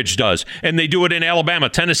Mortgage does, and they do it in Alabama,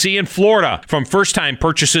 Tennessee, and Florida, from first-time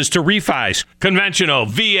purchases to refis, conventional,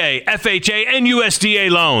 VA, FHA, and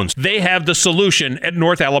USDA loans. They have the solution at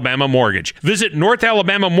North Alabama Mortgage. Visit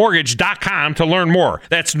NorthAlabamaMortgage.com to learn more.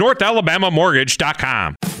 That's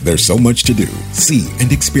NorthAlabamaMortgage.com. There's so much to do, see,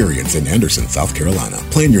 and experience in Anderson, South Carolina.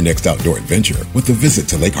 Plan your next outdoor adventure with a visit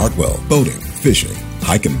to Lake Hartwell, boating, fishing,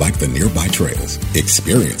 hike and bike the nearby trails,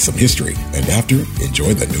 experience some history, and after,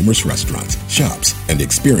 enjoy the numerous restaurants, shops, and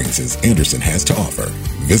experiences Anderson has to offer.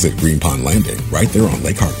 Visit Green Pond Landing right there on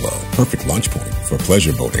Lake Hartwell. Perfect launch point for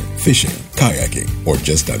pleasure boating, fishing, kayaking, or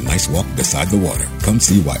just a nice walk beside the water. Come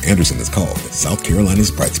see why Anderson is called South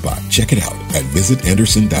Carolina's bright spot. Check it out at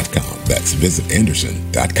visitanderson.com. That's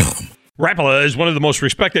visitanderson.com. Rapala is one of the most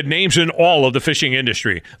respected names in all of the fishing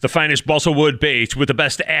industry. The finest balsa wood baits with the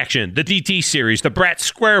best action, the DT series, the Brat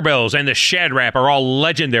Square Bills, and the Shad Rap are all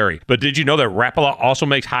legendary. But did you know that Rapala also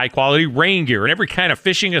makes high-quality rain gear and every kind of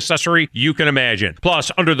fishing accessory you can imagine?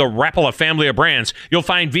 Plus, under the Rapala family of brands, you'll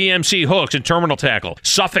find VMC hooks and terminal tackle,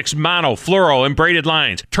 Suffix mono, fluoro, and braided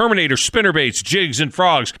lines, Terminator spinner baits, jigs, and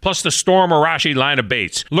frogs, plus the Storm Arashi line of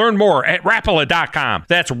baits. Learn more at Rapala.com.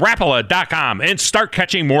 That's Rapala.com, and start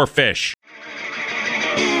catching more fish.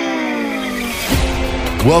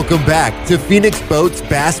 Welcome back to Phoenix Boats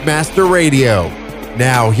Bassmaster Radio.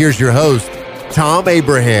 Now, here's your host, Tom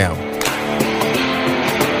Abraham.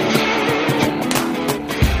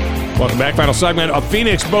 Welcome back. Final segment of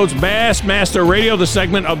Phoenix Boats Bassmaster Radio, the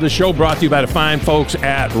segment of the show brought to you by the fine folks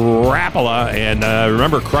at Rapala. And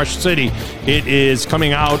remember, Crush City, it is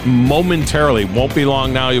coming out momentarily. Won't be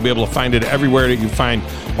long now. You'll be able to find it everywhere that you find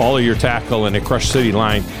all of your tackle, and the Crush City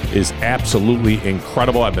line is absolutely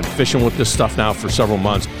incredible. I've been fishing with this stuff now for several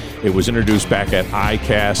months. It was introduced back at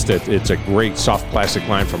ICAST. It's a great soft plastic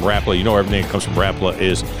line from Rapala. You know, everything that comes from Rapala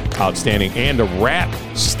is outstanding. And the Wrap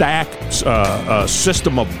Stack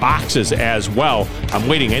system of boxes as well. I'm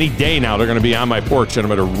waiting any day now. They're going to be on my porch, and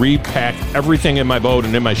I'm going to repack everything in my boat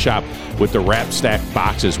and in my shop with the Wrap Stack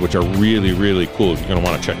boxes, which are really, really cool. You're going to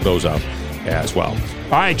want to check those out as well.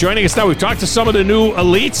 All right, joining us now, we've talked to some of the new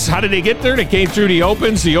elites. How did they get there? They came through the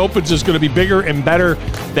Opens. The Opens is going to be bigger and better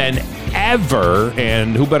than ever,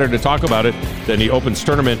 and who better to talk about it than the Opens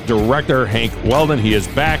Tournament Director, Hank Weldon. He is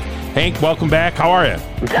back. Hank, welcome back. How are you?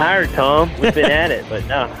 I'm tired, Tom. We've been at it, but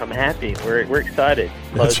no, I'm happy. We're excited.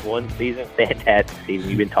 Close one season, fantastic season.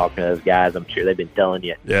 You've been talking to those guys. I'm sure they've been telling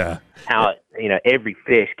you how every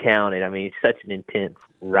fish counted. I mean, it's such an intense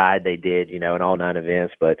ride they did, in all 9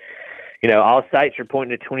 events. But all sights are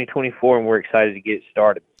pointing to 2024, and we're excited to get it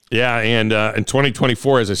started. Yeah, and in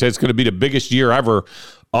 2024, as I said, it's going to be the biggest year ever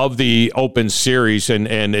of the Open Series, and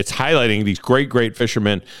it's highlighting these great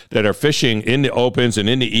fishermen that are fishing in the Opens and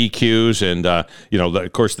in the EQs, and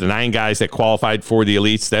of course the 9 guys that qualified for the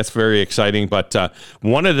Elites. That's very exciting. But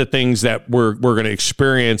one of the things that we're going to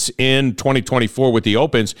experience in 2024 with the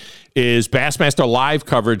Opens is Bassmaster Live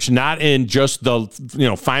coverage, not in just the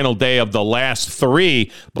final day of the last 3,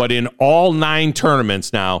 but in all 9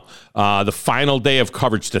 tournaments now. The final day of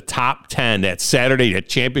coverage, the top 10, that Saturday, that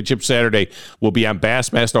championship Saturday, will be on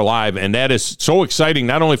Bassmaster Live, and that is so exciting,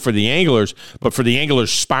 not only for the anglers, but for the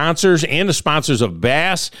anglers' sponsors and the sponsors of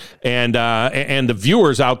Bass and the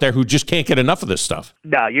viewers out there who just can't get enough of this stuff.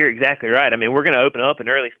 No, you're exactly right. I mean, we're going to open up in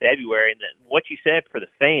early February, and what you said for the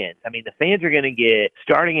fans, I mean, the fans are going to get,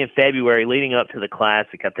 starting in February, leading up to the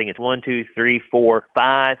Classic, I think it's 1, 2, 3, 4,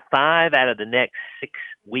 5 out of the next 6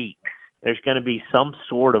 weeks. There's going to be some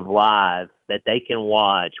sort of live that they can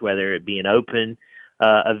watch, whether it be an Open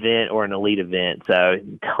event or an Elite event. So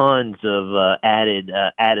tons of added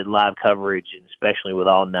live coverage, and especially with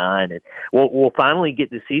all 9. And we'll finally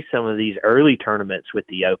get to see some of these early tournaments with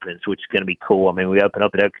the Opens, which is going to be cool. I mean, we open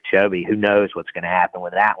up at Okeechobee. Who knows what's going to happen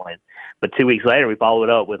with that one? But 2 weeks later, we follow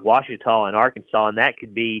it up with Ouachita and Arkansas, and that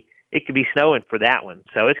could be snowing for that one.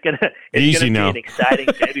 So it's gonna be an exciting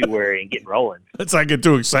February and getting rolling. Let's not get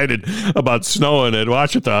too excited about snowing at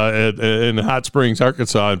Ouachita in Hot Springs,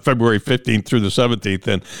 Arkansas, on February 15th through the 17th.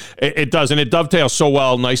 And it does, and it dovetails so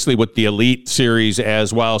well nicely with the Elite Series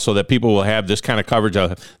as well, so that people will have this kind of coverage.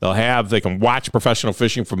 They can watch professional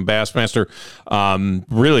fishing from Bassmaster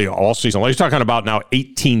really all season. He's talking about now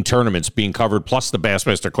 18 tournaments being covered, plus the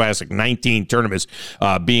Bassmaster Classic, 19 tournaments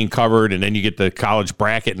being covered, and then you get the college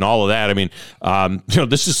bracket and all of that. I mean,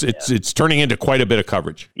 it's turning into quite a bit of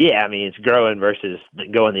coverage. Yeah, I mean, it's growing versus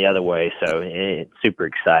going the other way, so it's super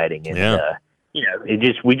exciting. And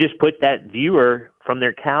we just put that viewer from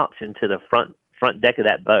their couch into the front deck of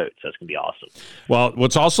that boat, so it's gonna be awesome. Well,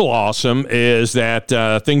 what's also awesome is that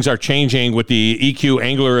things are changing with the EQ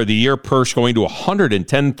Angler of the Year purse going to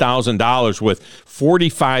 $110,000, with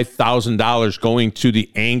 $45,000 going to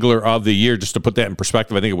the Angler of the Year. Just to put that in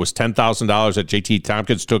perspective, I think it was $10,000 that JT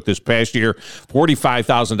Tompkins took this past year.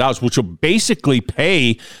 $45,000, which will basically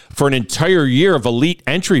pay for an entire year of Elite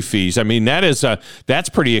entry fees. I mean, that's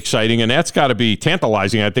pretty exciting, and that's got to be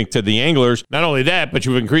tantalizing, I think, to the anglers. Not only that, but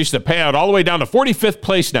you've increased the payout all the way down to 45th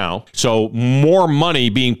place now. So more money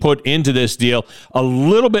being put into this deal, a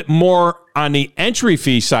little bit more on the entry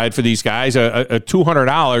fee side for these guys,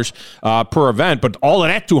 $200 per event, but all of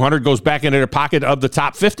that $200 goes back into their pocket of the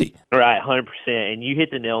top 50. Right, 100%. And you hit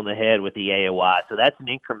the nail on the head with the AOI. So that's an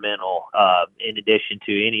incremental, in addition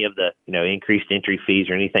to any of the increased entry fees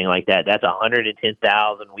or anything like that. That's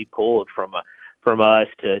 $110,000 we pulled from us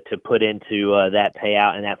to put into that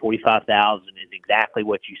payout, and that $45,000 is exactly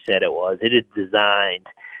what you said it was. It is designed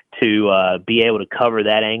to be able to cover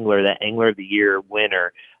that Angler of the Year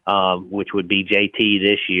winner, which would be JT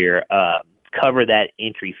this year, cover that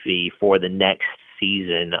entry fee for the next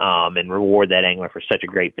season, and reward that angler for such a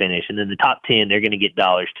great finish. And then the top 10, they're going to get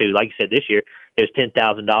dollars too. Like you said, this year it was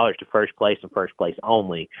 $10,000 to first place and first place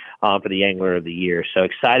only for the Angler of the Year. So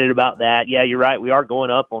excited about that. Yeah, you're right. We are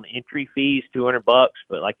going up on entry fees, $200,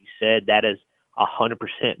 but like you said, that is 100%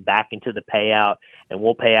 back into the payout, and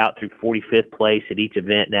we'll pay out through 45th place at each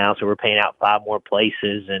event now. So we're paying out 5 more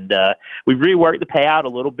places, and we've reworked the payout a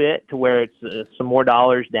little bit to where it's some more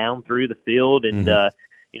dollars down through the field. And,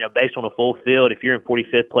 based on a full field, if you're in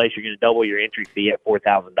 45th place, you're going to double your entry fee at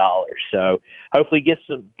 $4,000. So hopefully get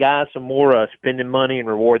some guys some more spending money and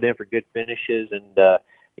reward them for good finishes. And,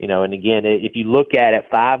 and again, if you look at it,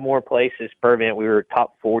 5 more places per event. We were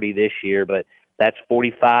top 40 this year, but that's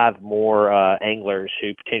 45 more anglers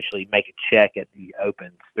who potentially make a check at the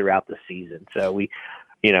Opens throughout the season. So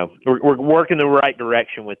we're working the right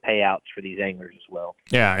direction with payouts for these anglers as well.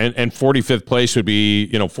 Yeah, and 45th place would be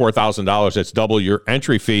 $4,000. That's double your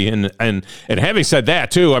entry fee. And having said that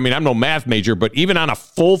too, I mean, I'm no math major, but even on a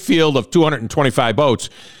full field of 225 boats,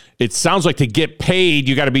 it sounds like to get paid,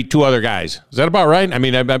 you got to beat 2 other guys. Is that about right? I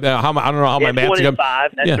mean, I don't know how my math's going. 1 in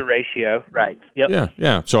 5. That's the ratio, right? Yep.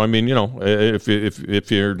 Yeah. So I mean,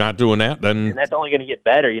 if you're not doing that, then and that's only going to get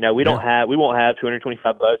better. We won't have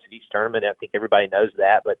 225 boats at each tournament. I think everybody knows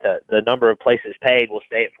that, but the number of places paid will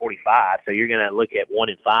stay at 45. So you're going to look at 1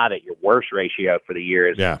 in 5 at your worst ratio for the year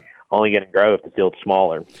is only going to grow if the field's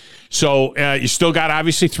smaller. So you still got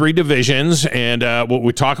obviously 3 divisions, and what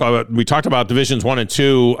we talked about divisions 1 and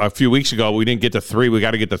 2 a few weeks ago. We didn't get to 3. We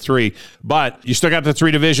got to get to 3, but you still got the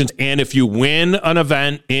 3 divisions. And if you win an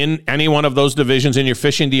event in any one of those divisions, and you're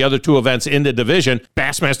fishing the other 2 events in the division,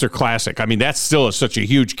 Bassmaster Classic. I mean, that's still such a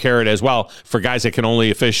huge carrot as well for guys that can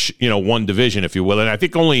only fish, one division, if you will. And I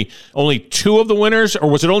think only 2 of the winners, or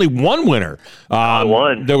was it only 1 winner?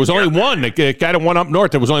 One. There was only one. The guy that won up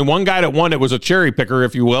north. There was only one guy that won. It was a cherry picker,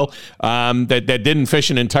 if you will. That didn't fish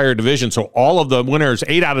an entire division. So all of the winners,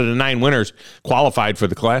 8 out of the 9 winners, qualified for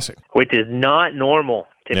the Classic. Which is not normal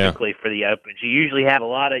typically for the Opens. You usually have a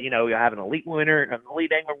lot of, you have an elite winner, an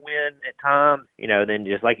elite angler win at times, then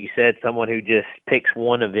just like you said, someone who just picks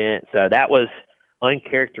one event. So that was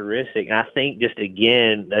uncharacteristic. And I think just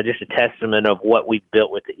again, just a testament of what we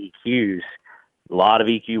built with the EQs. A lot of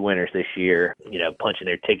EQ winners this year, punching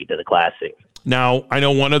their ticket to the Classic. Now, I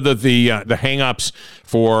know one of the hang-ups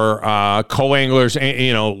for co-anglers,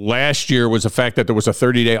 last year was the fact that there was a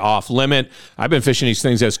 30-day off limit. I've been fishing these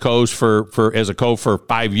things as co's as a co for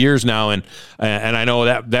 5 years now, and I know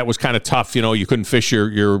that was kind of tough. You couldn't fish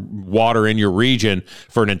your water in your region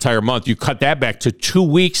for an entire month. You cut that back to 2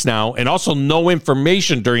 weeks now, and also no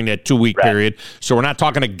information during that 2-week period. So we're not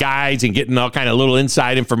talking to guides and getting all kind of little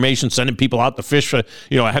inside information, sending people out to fish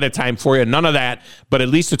ahead of time for you. None of that. But at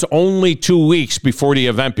least it's only 2 weeks before the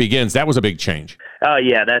event begins. That was a big change. Oh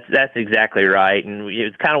yeah, that's exactly right. And it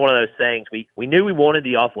was kind of one of those things. We knew we wanted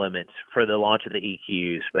the off limits for the launch of the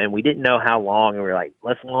EQs, and we didn't know how long. And we were like,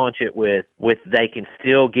 let's launch it with they can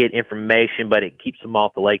still get information, but it keeps them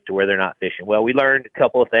off the lake to where they're not fishing. Well, we learned a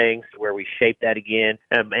couple of things where we shaped that again,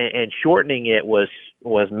 and shortening it was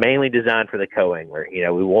mainly designed for the co-angler.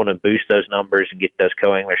 We want to boost those numbers and get those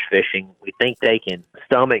co-anglers fishing. We think they can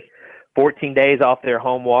stomach 14 days off their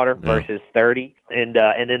home water versus 30, and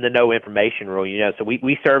then the no information rule. So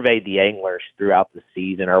we surveyed the anglers throughout the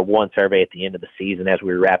season, or one survey at the end of the season as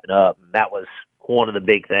we were wrapping up. And that was one of the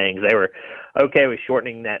big things. They were okay with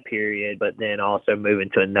shortening that period, but then also moving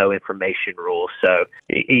to a no information rule. So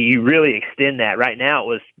you really extend that. Right now it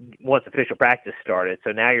was once official practice started.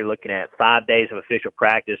 So now you're looking at 5 days of official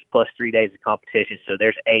practice plus 3 days of competition. So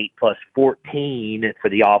there's 8 plus 14 for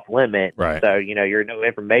the off limit. Right. So, your no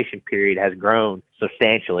information period has grown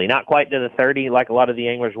substantially. Not quite to the 30 like a lot of the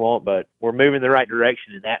anglers want, but we're moving in the right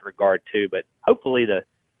direction in that regard too. But hopefully the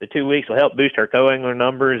 2 weeks will help boost our co-angler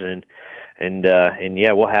numbers and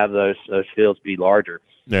we'll have those fields be larger.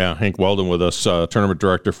 Yeah, Hank Weldon with us, tournament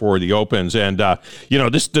director for the Opens. And,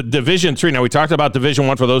 this Division 3, now we talked about Division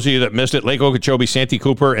 1 for those of you that missed it, Lake Okeechobee, Santee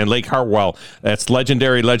Cooper, and Lake Hartwell. That's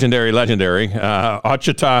legendary. Ouachita,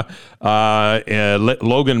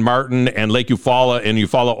 Logan Martin, and Lake Eufaula in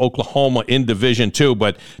Eufaula, Oklahoma in Division 2.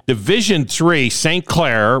 But Division 3, St.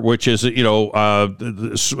 Clair, which is, I don't know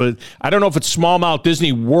if it's Smallmouth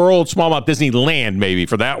Disney World, Smallmouth Disneyland maybe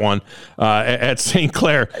for that one at St.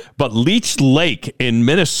 Clair. But Leech Lake in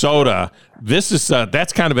Minnesota,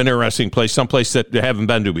 that's kind of an interesting place, someplace that you haven't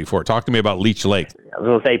been to before. Talk to me about Leech Lake. I was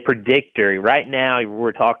going to say predictory. Right now,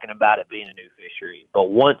 we're talking about it being a new fishery. But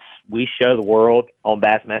once we show the world on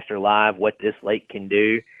Bassmaster Live what this lake can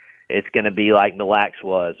do, it's going to be like Mille Lacs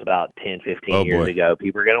was about 10, 15 years ago.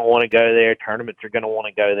 People are going to want to go there. Tournaments are going to want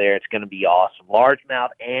to go there. It's going to be awesome.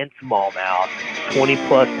 Largemouth and smallmouth,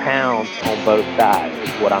 20-plus pounds on both sides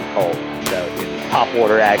is what I'm told. So top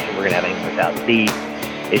water action, we're going to have anglers out deep.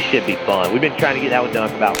 It should be fun. We've been trying to get that one done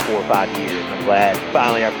for about 4 or 5 years. I'm glad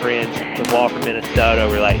finally our friends from Walker, Minnesota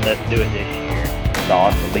were like, let's do it this year. It's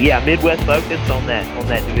awesome. But yeah, Midwest focus on that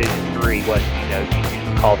Division 3, what you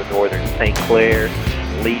usually call the Northern St. Clair,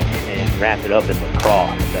 Leech, and wrap it up in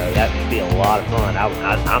lacrosse. So that should be a lot of fun.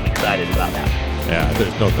 I'm excited about that. Yeah,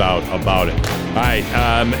 there's no doubt about it. All right,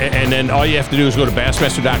 and then all you have to do is go to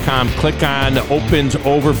Bassmaster.com, click on the Opens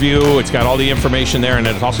Overview. It's got all the information there, and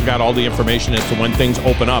it's also got all the information as to when things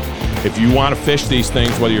open up. If you want to fish these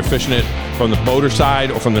things, whether you're fishing it from the boater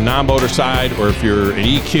side or from the non-boater side, or if you're an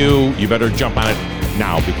EQ, you better jump on it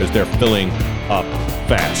now because they're filling up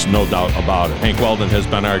fast, no doubt about it. Hank Weldon has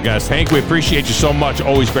been our guest. Hank, we appreciate you so much.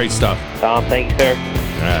 Always great stuff. Tom, thanks, sir.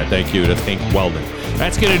 All right, thank you. That's Hank Weldon.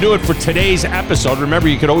 That's going to do it for today's episode. Remember,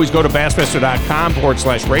 you could always go to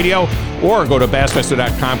Bassmaster.com/radio or go to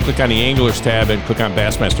Bassmaster.com, click on the Anglers tab, and click on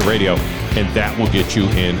Bassmaster Radio, and that will get you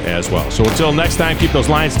in as well. So until next time, keep those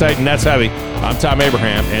lines tight and nets heavy. I'm Tom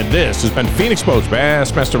Abraham, and this has been Phoenix Boats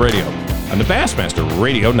Bassmaster Radio on the Bassmaster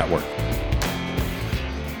Radio Network.